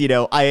because,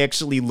 I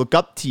actually look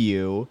up to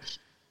you.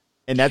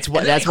 And that's why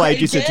I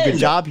do such a good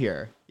job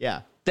here.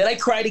 Yeah. Then I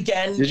cried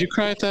again. Did you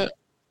cry at that?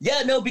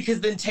 Yeah, no,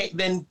 because then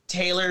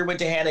Taylor went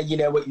to Hannah,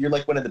 you're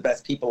like one of the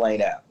best people I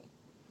know.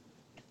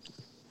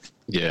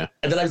 Yeah.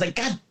 And then I was like,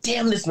 God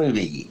damn this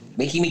movie,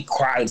 making me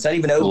cry. It's not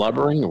even over.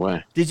 Blubbering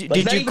away. Did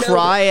you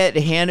cry at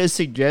Hannah's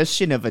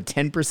suggestion of a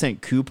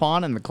 10%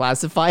 coupon on the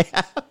Classify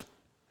app?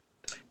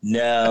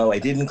 No, I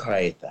didn't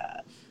cry at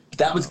that.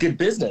 That was good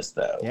business,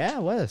 though. Yeah,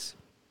 it was.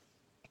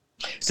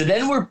 So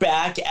then we're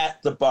back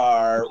at the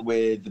bar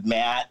with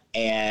Matt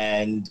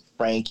and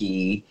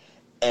Frankie,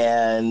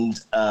 and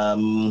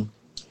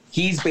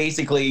he's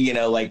basically,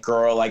 like,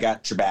 girl, I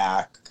got your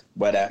back,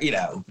 whatever,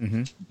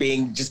 mm-hmm.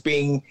 being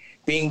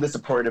the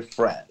supportive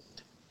friend.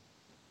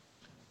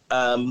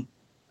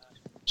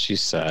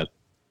 She's sad.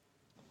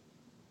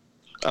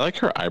 I like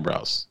her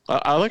eyebrows.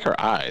 I like her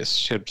eyes.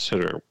 She had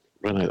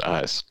really nice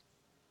eyes.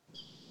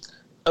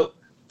 Oh,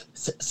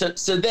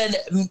 so then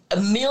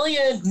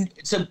Amelia.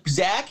 So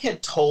Zach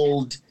had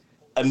told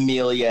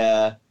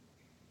Amelia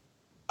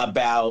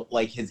about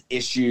like his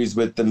issues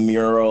with the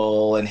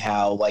mural and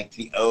how like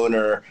the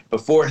owner,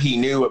 before he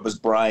knew it was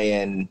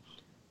Brian,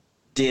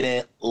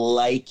 didn't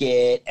like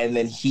it, and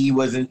then he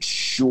wasn't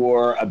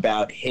sure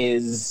about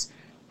his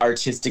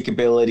artistic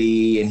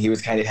ability and he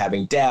was kind of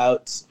having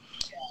doubts,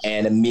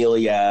 and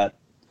Amelia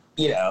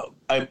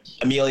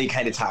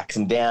kind of talks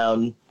him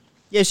down.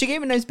 Yeah, she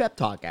gave a nice pep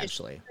talk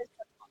actually.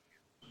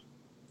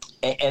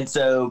 And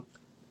so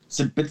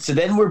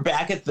then we're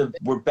back at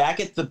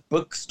the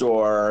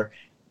bookstore,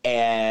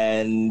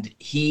 and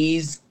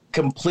he's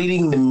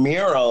completing the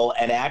mural,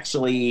 and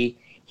actually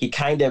he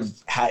kind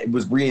of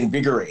was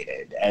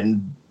reinvigorated,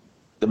 and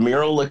the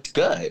mural looked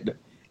good.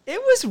 It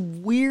was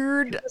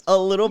weird a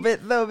little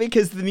bit, though,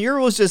 because the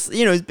mural was just,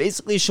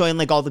 basically showing,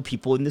 like, all the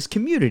people in this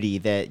community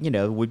that,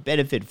 would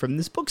benefit from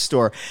this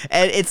bookstore.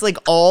 And it's, like,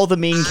 all the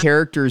main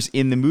characters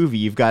in the movie.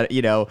 You've got,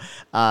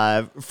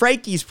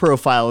 Frankie's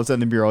profile is on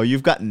the mural.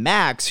 You've got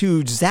Max,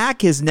 who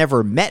Zach has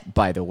never met,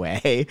 by the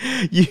way.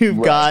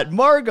 You've got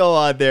Margot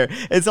on there.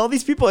 It's all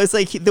these people. It's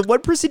like the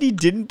one person he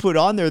didn't put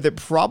on there that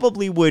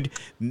probably would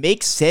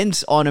make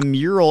sense on a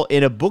mural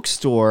in a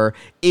bookstore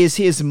is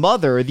his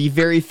mother, the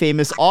very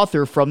famous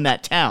author from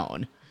that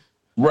town.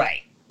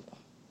 Right.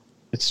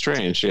 It's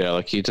strange, yeah.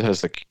 Like he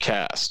has the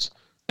cast,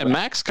 and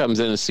Max comes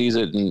in and sees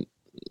it and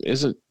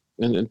isn't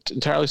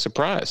entirely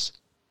surprised.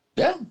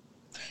 Yeah,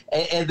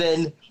 and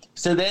then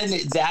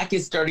Zach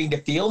is starting to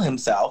feel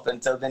himself,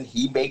 and so then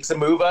he makes a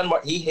move on.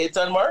 He hits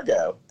on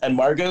Margot, and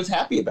Margot's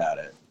happy about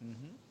it.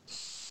 Mm-hmm.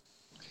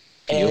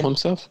 Feel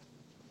himself.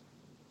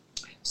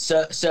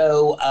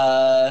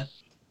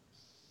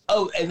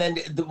 Oh, and then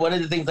one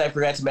of the things I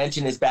forgot to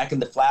mention is back in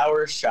the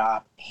flower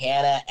shop,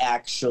 Hannah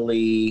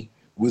actually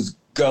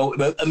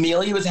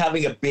Amelia was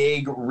having a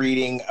big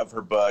reading of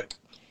her book,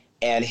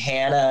 and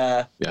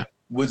Hannah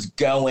was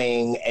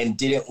going and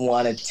didn't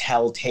want to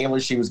tell Taylor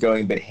she was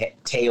going, but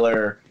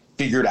Taylor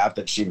figured out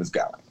that she was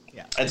going.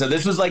 Yeah. And so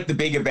this was like the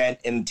big event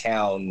in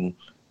town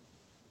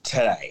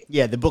tonight.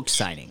 Yeah, the book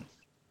signing.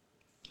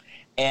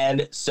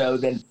 And so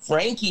then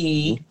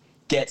Frankie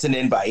gets an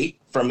invite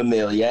from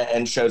Amelia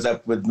and shows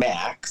up with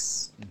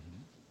Max.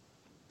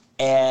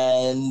 Mm-hmm.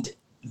 And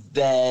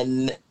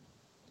then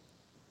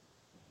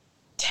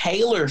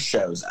Taylor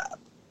shows up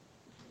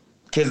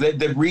because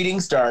the reading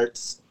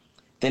starts,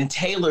 Then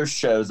Taylor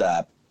shows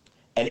up,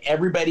 and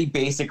everybody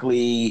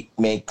basically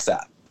makes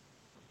up.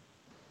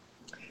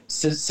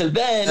 So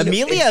then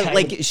Amelia,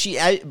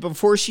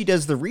 before she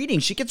does the reading,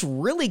 she gets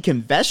really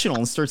confessional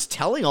and starts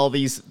telling all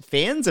these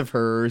fans of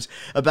hers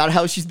about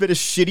how she's been a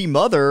shitty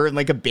mother and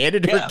like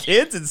abandoned her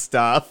kids and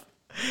stuff.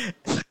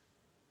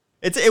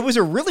 It was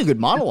a really good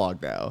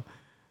monologue, though.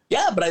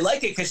 Yeah, but I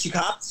like it because she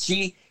copped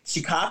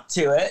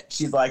to it.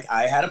 She's like,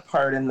 I had a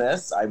part in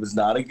this. I was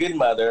not a good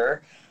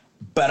mother,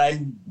 but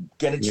I'm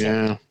gonna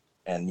change,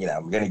 and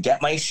I'm gonna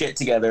get my shit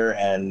together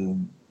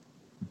and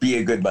be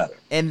a good mother.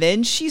 And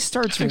then she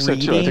starts reading. So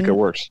too. I think it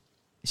works.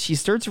 She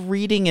starts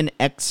reading an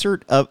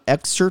excerpt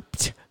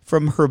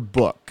from her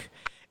book,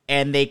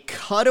 and they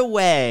cut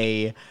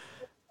away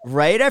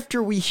right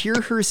after we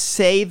hear her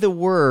say the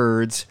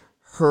words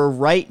 "her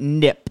right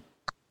nip."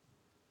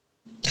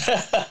 So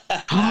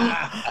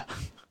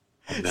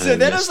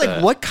then I was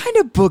like, "What kind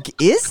of book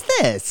is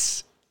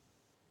this?"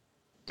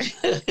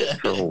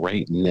 Her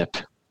right nip.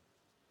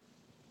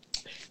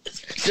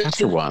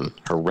 Chapter 1.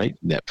 Her right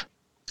nip.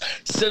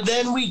 So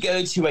then we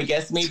go to, I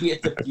guess maybe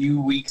it's a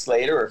few weeks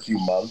later or a few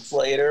months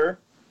later.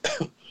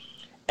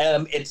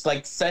 It's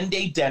like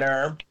Sunday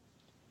dinner.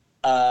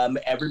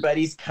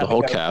 Everybody's coming the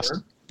whole over.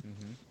 cast.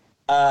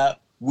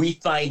 We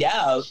find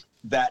out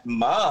that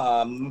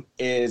mom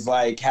is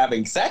like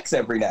having sex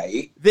every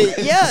night.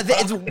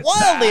 It's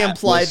wildly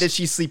implied that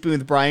she's sleeping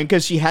with Brian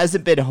because she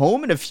hasn't been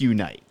home in a few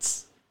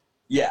nights.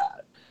 Yeah.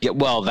 Yeah,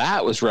 well,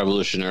 that was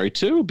revolutionary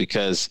too,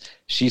 because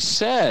she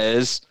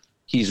says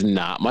he's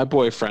not my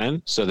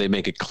boyfriend, so they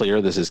make it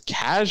clear this is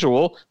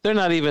casual. They're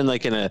not even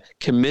like in a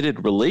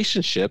committed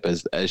relationship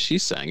as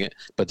she's saying it,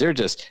 but they're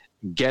just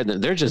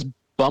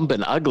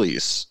bumping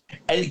uglies.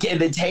 And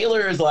then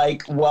Taylor is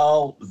like,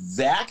 well,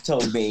 Zach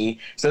told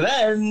me. So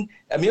then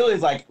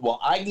Amelia's like,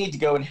 well, I need to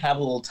go and have a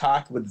little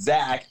talk with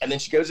Zach. And then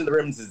she goes in the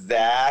room and says,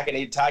 Zach, I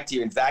need to talk to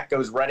you. And Zach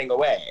goes running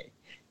away.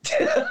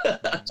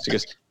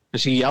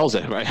 She yells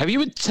at him, right? Have you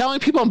been telling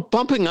people I'm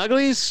bumping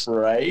uglies?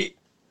 Right.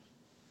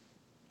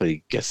 But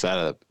he gets out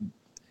of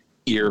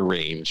ear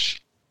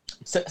range.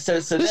 So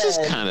this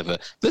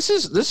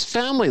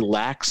family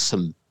lacks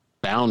some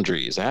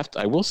boundaries.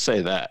 I will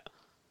say that.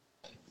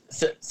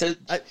 So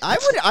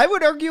I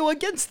would argue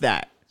against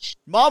that.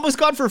 Mom was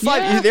gone for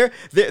 5 years.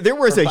 There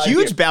was a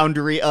huge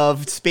boundary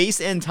of space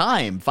and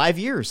time. 5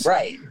 years.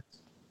 Right.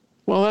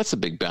 Well, that's a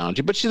big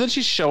boundary. But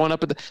she's showing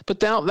up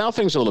but now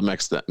things are a little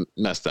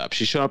messed up.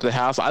 She's showing up at the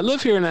house. I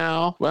live here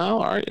now.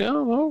 Well, all right.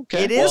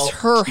 Okay. It is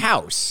her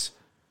house.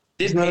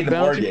 Didn't pay the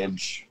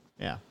mortgage.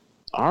 Yeah.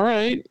 All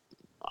right.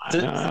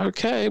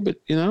 Okay, but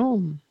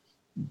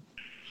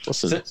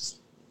listen.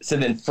 So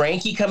then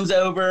Frankie comes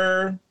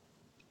over,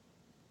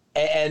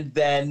 and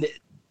then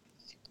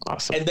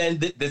awesome. And then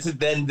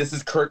this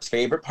is Kurt's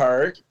favorite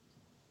part.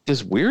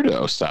 This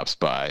weirdo stops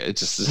by. It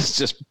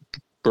just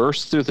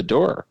bursts through the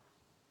door.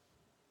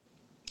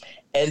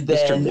 And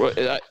then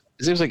it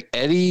seems like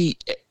Eddie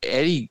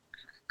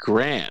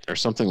Grant or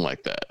something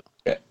like that.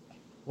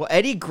 Well,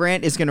 Eddie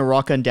Grant is going to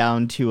rock on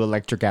down to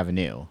Electric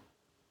Avenue.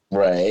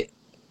 Right.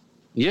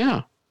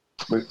 Yeah.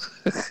 so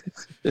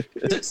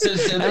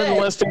the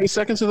last 30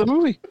 seconds of the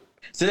movie.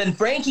 So then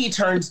Frankie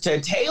turns to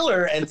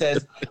Taylor and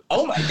says,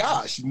 oh my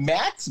gosh,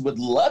 Max would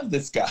love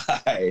this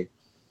guy.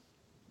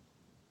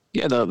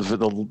 Yeah,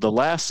 the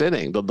last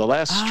inning, the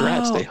last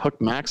stretch, they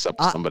hooked Max up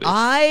to somebody.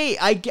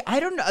 I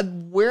don't know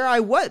where I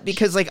was,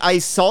 because like I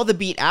saw the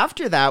beat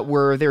after that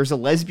where there's a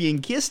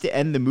lesbian kiss to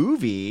end the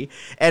movie,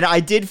 and I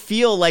did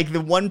feel like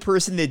the one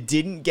person that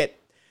didn't get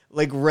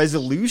like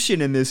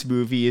resolution in this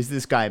movie is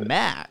this guy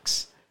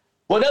Max.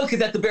 Well, no,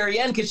 because at the very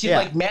end, because she's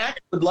like, Max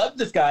would love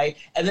this guy,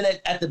 and then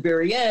at the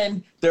very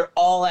end, they're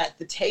all at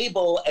the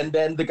table, and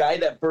then the guy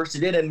that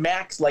bursted in and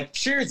Max like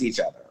cheers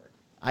each other.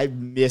 I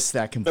missed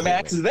that completely. So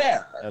Max is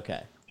there.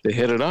 Okay. They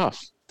hit it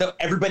off. So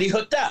everybody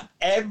hooked up.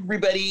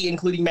 Everybody,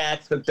 including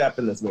Max, hooked up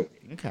in this movie.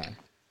 Okay.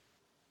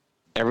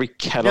 Every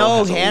kettle. No,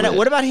 has a Hannah. lid.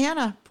 What about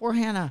Hannah? Poor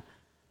Hannah.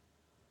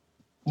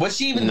 Was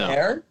she even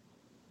there?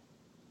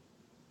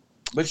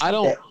 I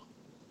don't.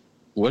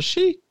 Was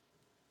she?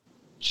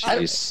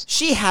 Jeez.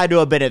 She had to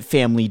have been at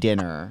family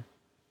dinner.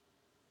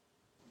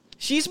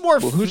 She's more.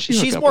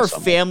 She's more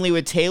family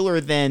with Taylor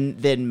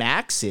than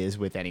Max is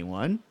with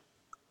anyone.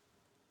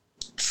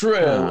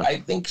 True, I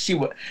think she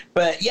would,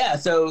 but yeah.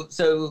 So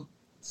she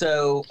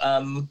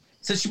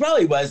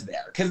probably was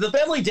there because the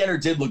family dinner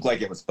did look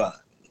like it was fun.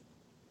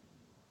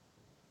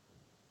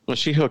 Well,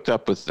 she hooked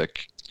up with the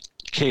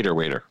cater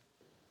waiter.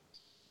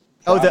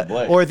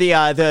 Probably.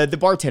 The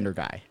bartender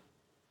guy.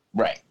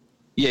 Right.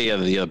 Yeah,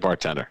 the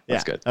bartender.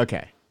 That's good.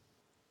 Okay.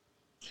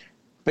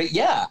 But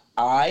yeah,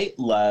 I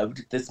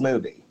loved this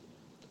movie.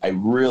 I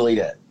really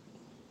did.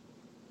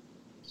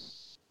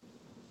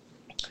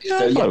 Yeah,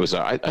 I thought it was.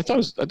 I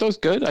thought it was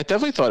good. I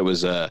definitely thought it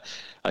was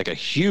like a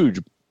huge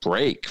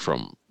break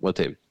from what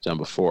they've done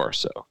before.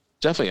 So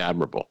definitely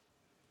admirable.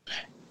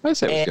 I'd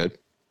say it was good.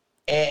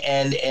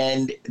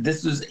 And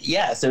this was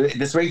So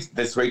this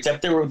rates up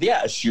there with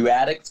Shoe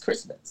Addict's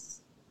Christmas.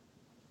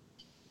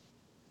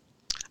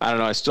 I don't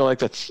know. I still like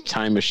that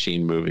Time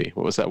Machine movie.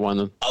 What was that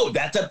one? Oh,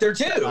 that's up there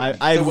too.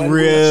 I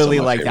really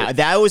like that.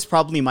 That was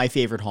probably my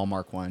favorite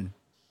Hallmark one.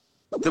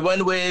 The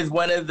one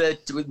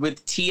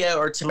with Tia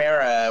or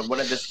Tamara, one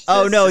of the.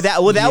 Oh no,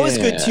 that was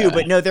good too.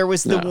 But no, there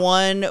was the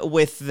one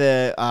with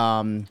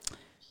the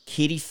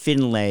Katie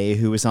Finlay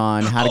who was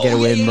on How to Get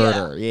Away with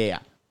Murder. Yeah.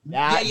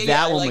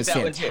 That one was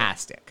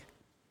fantastic.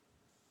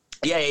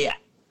 Yeah.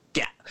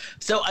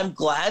 So I'm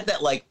glad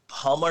that like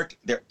Hallmark,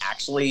 they're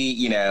actually,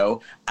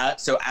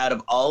 so out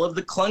of all of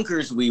the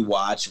clunkers we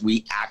watch,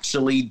 we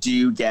actually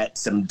do get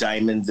some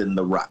diamonds in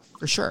the rough.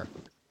 For sure.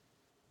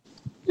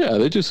 Yeah,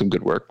 they do some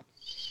good work.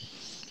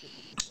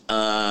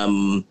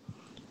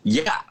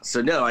 Yeah.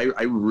 So no,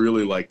 I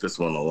really like this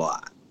one a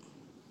lot.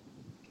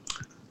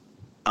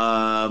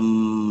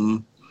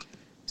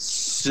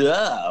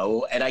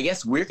 So, and I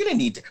guess we're gonna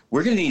need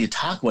to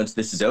talk once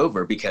this is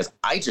over, because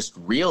I just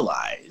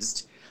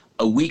realized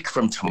a week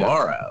from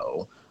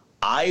tomorrow,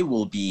 I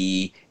will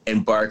be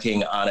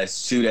embarking on a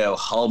pseudo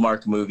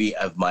Hallmark movie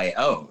of my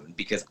own,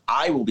 because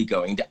I will be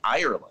going to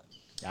Ireland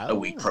a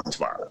week from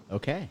tomorrow.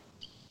 Okay.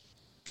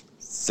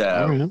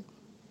 So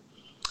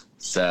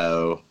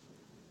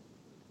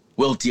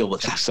we'll deal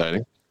with that.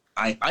 Exciting.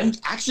 I'm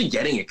actually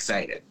getting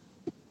excited.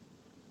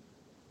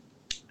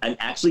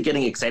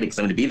 because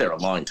I'm going to be there a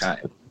long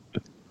time.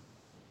 I'm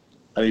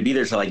going to be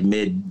there till like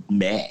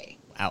mid-May.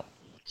 Wow.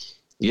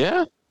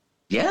 Yeah?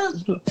 Yeah.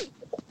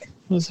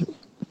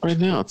 Right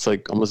now, it's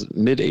like almost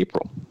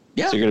mid-April.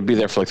 Yeah. So you're going to be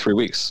there for like 3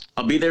 weeks.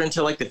 I'll be there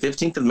until like the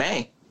 15th of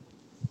May.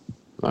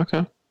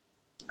 Okay.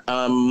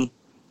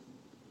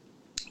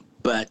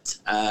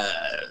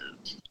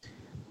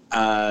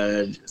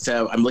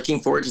 So I'm looking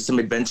forward to some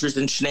adventures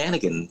and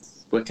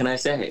shenanigans. What can I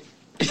say?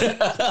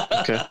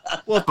 Okay.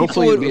 Well,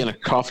 hopefully you'll be in a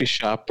coffee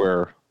shop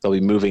where they'll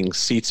be moving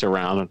seats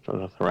around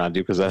you,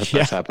 because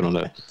that's happened on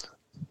the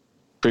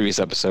previous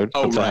episode.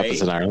 Oh, that right.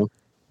 happens in Ireland.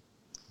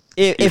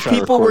 If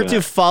people were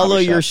to follow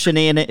your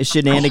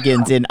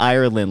shenanigans in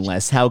Ireland,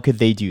 Les, how could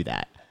they do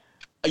that?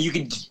 You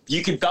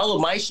can follow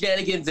my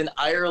shenanigans in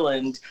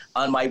Ireland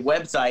on my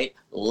website,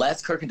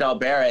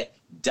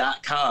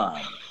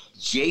 leskirkendallbarrett.com.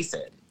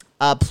 Jason.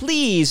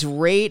 Please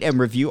rate and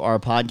review our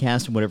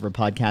podcast on whatever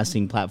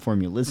podcasting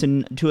platform you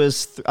listen to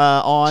us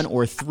on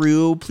or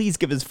through. Please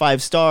give us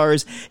 5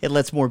 stars. It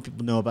lets more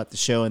people know about the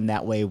show, and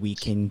that way we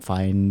can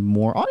find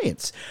more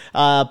audience.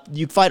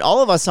 You can find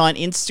all of us on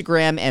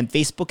Instagram and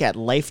Facebook at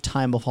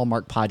Lifetime of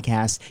Hallmark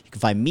Podcast. You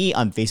can find me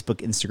on Facebook,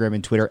 Instagram,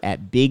 and Twitter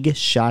at Big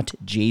Shot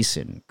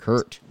Jason.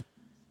 Kurt.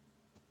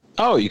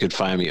 Oh, you could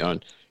find me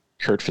on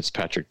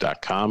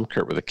KurtFitzpatrick.com,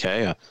 Kurt with a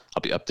K. I'll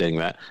be updating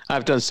that.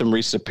 I've done some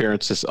recent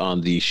appearances on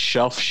the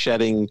Shelf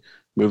Shedding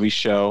movie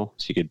show,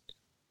 so you could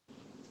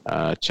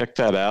check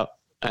that out.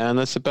 And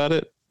that's about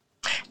it.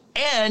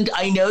 And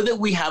I know that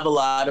we have a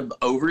lot of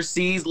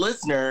overseas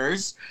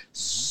listeners.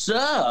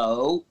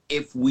 So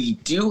if we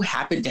do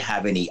happen to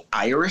have any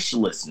Irish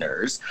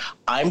listeners,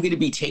 I'm going to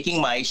be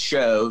taking my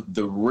show,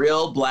 The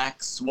Real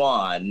Black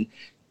Swan,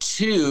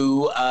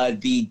 to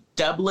the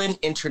Dublin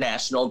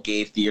International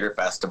Gay Theatre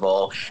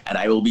Festival, and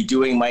I will be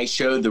doing my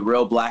show, The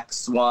Real Black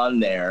Swan,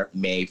 there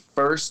May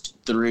 1st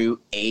through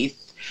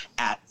 8th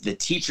at the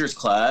Teachers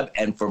Club.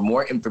 And for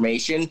more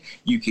information,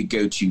 you could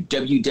go to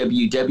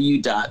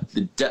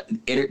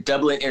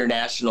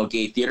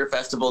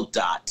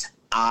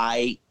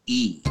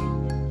www.thedublininterntionalgaytheatrefestival.ie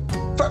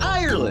for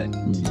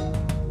Ireland.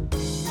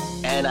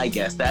 And I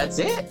guess that's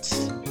it.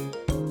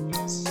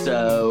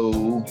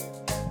 So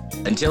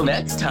until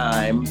next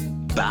time,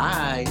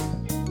 bye.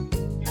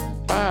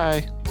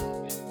 Bye.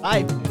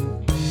 Bye.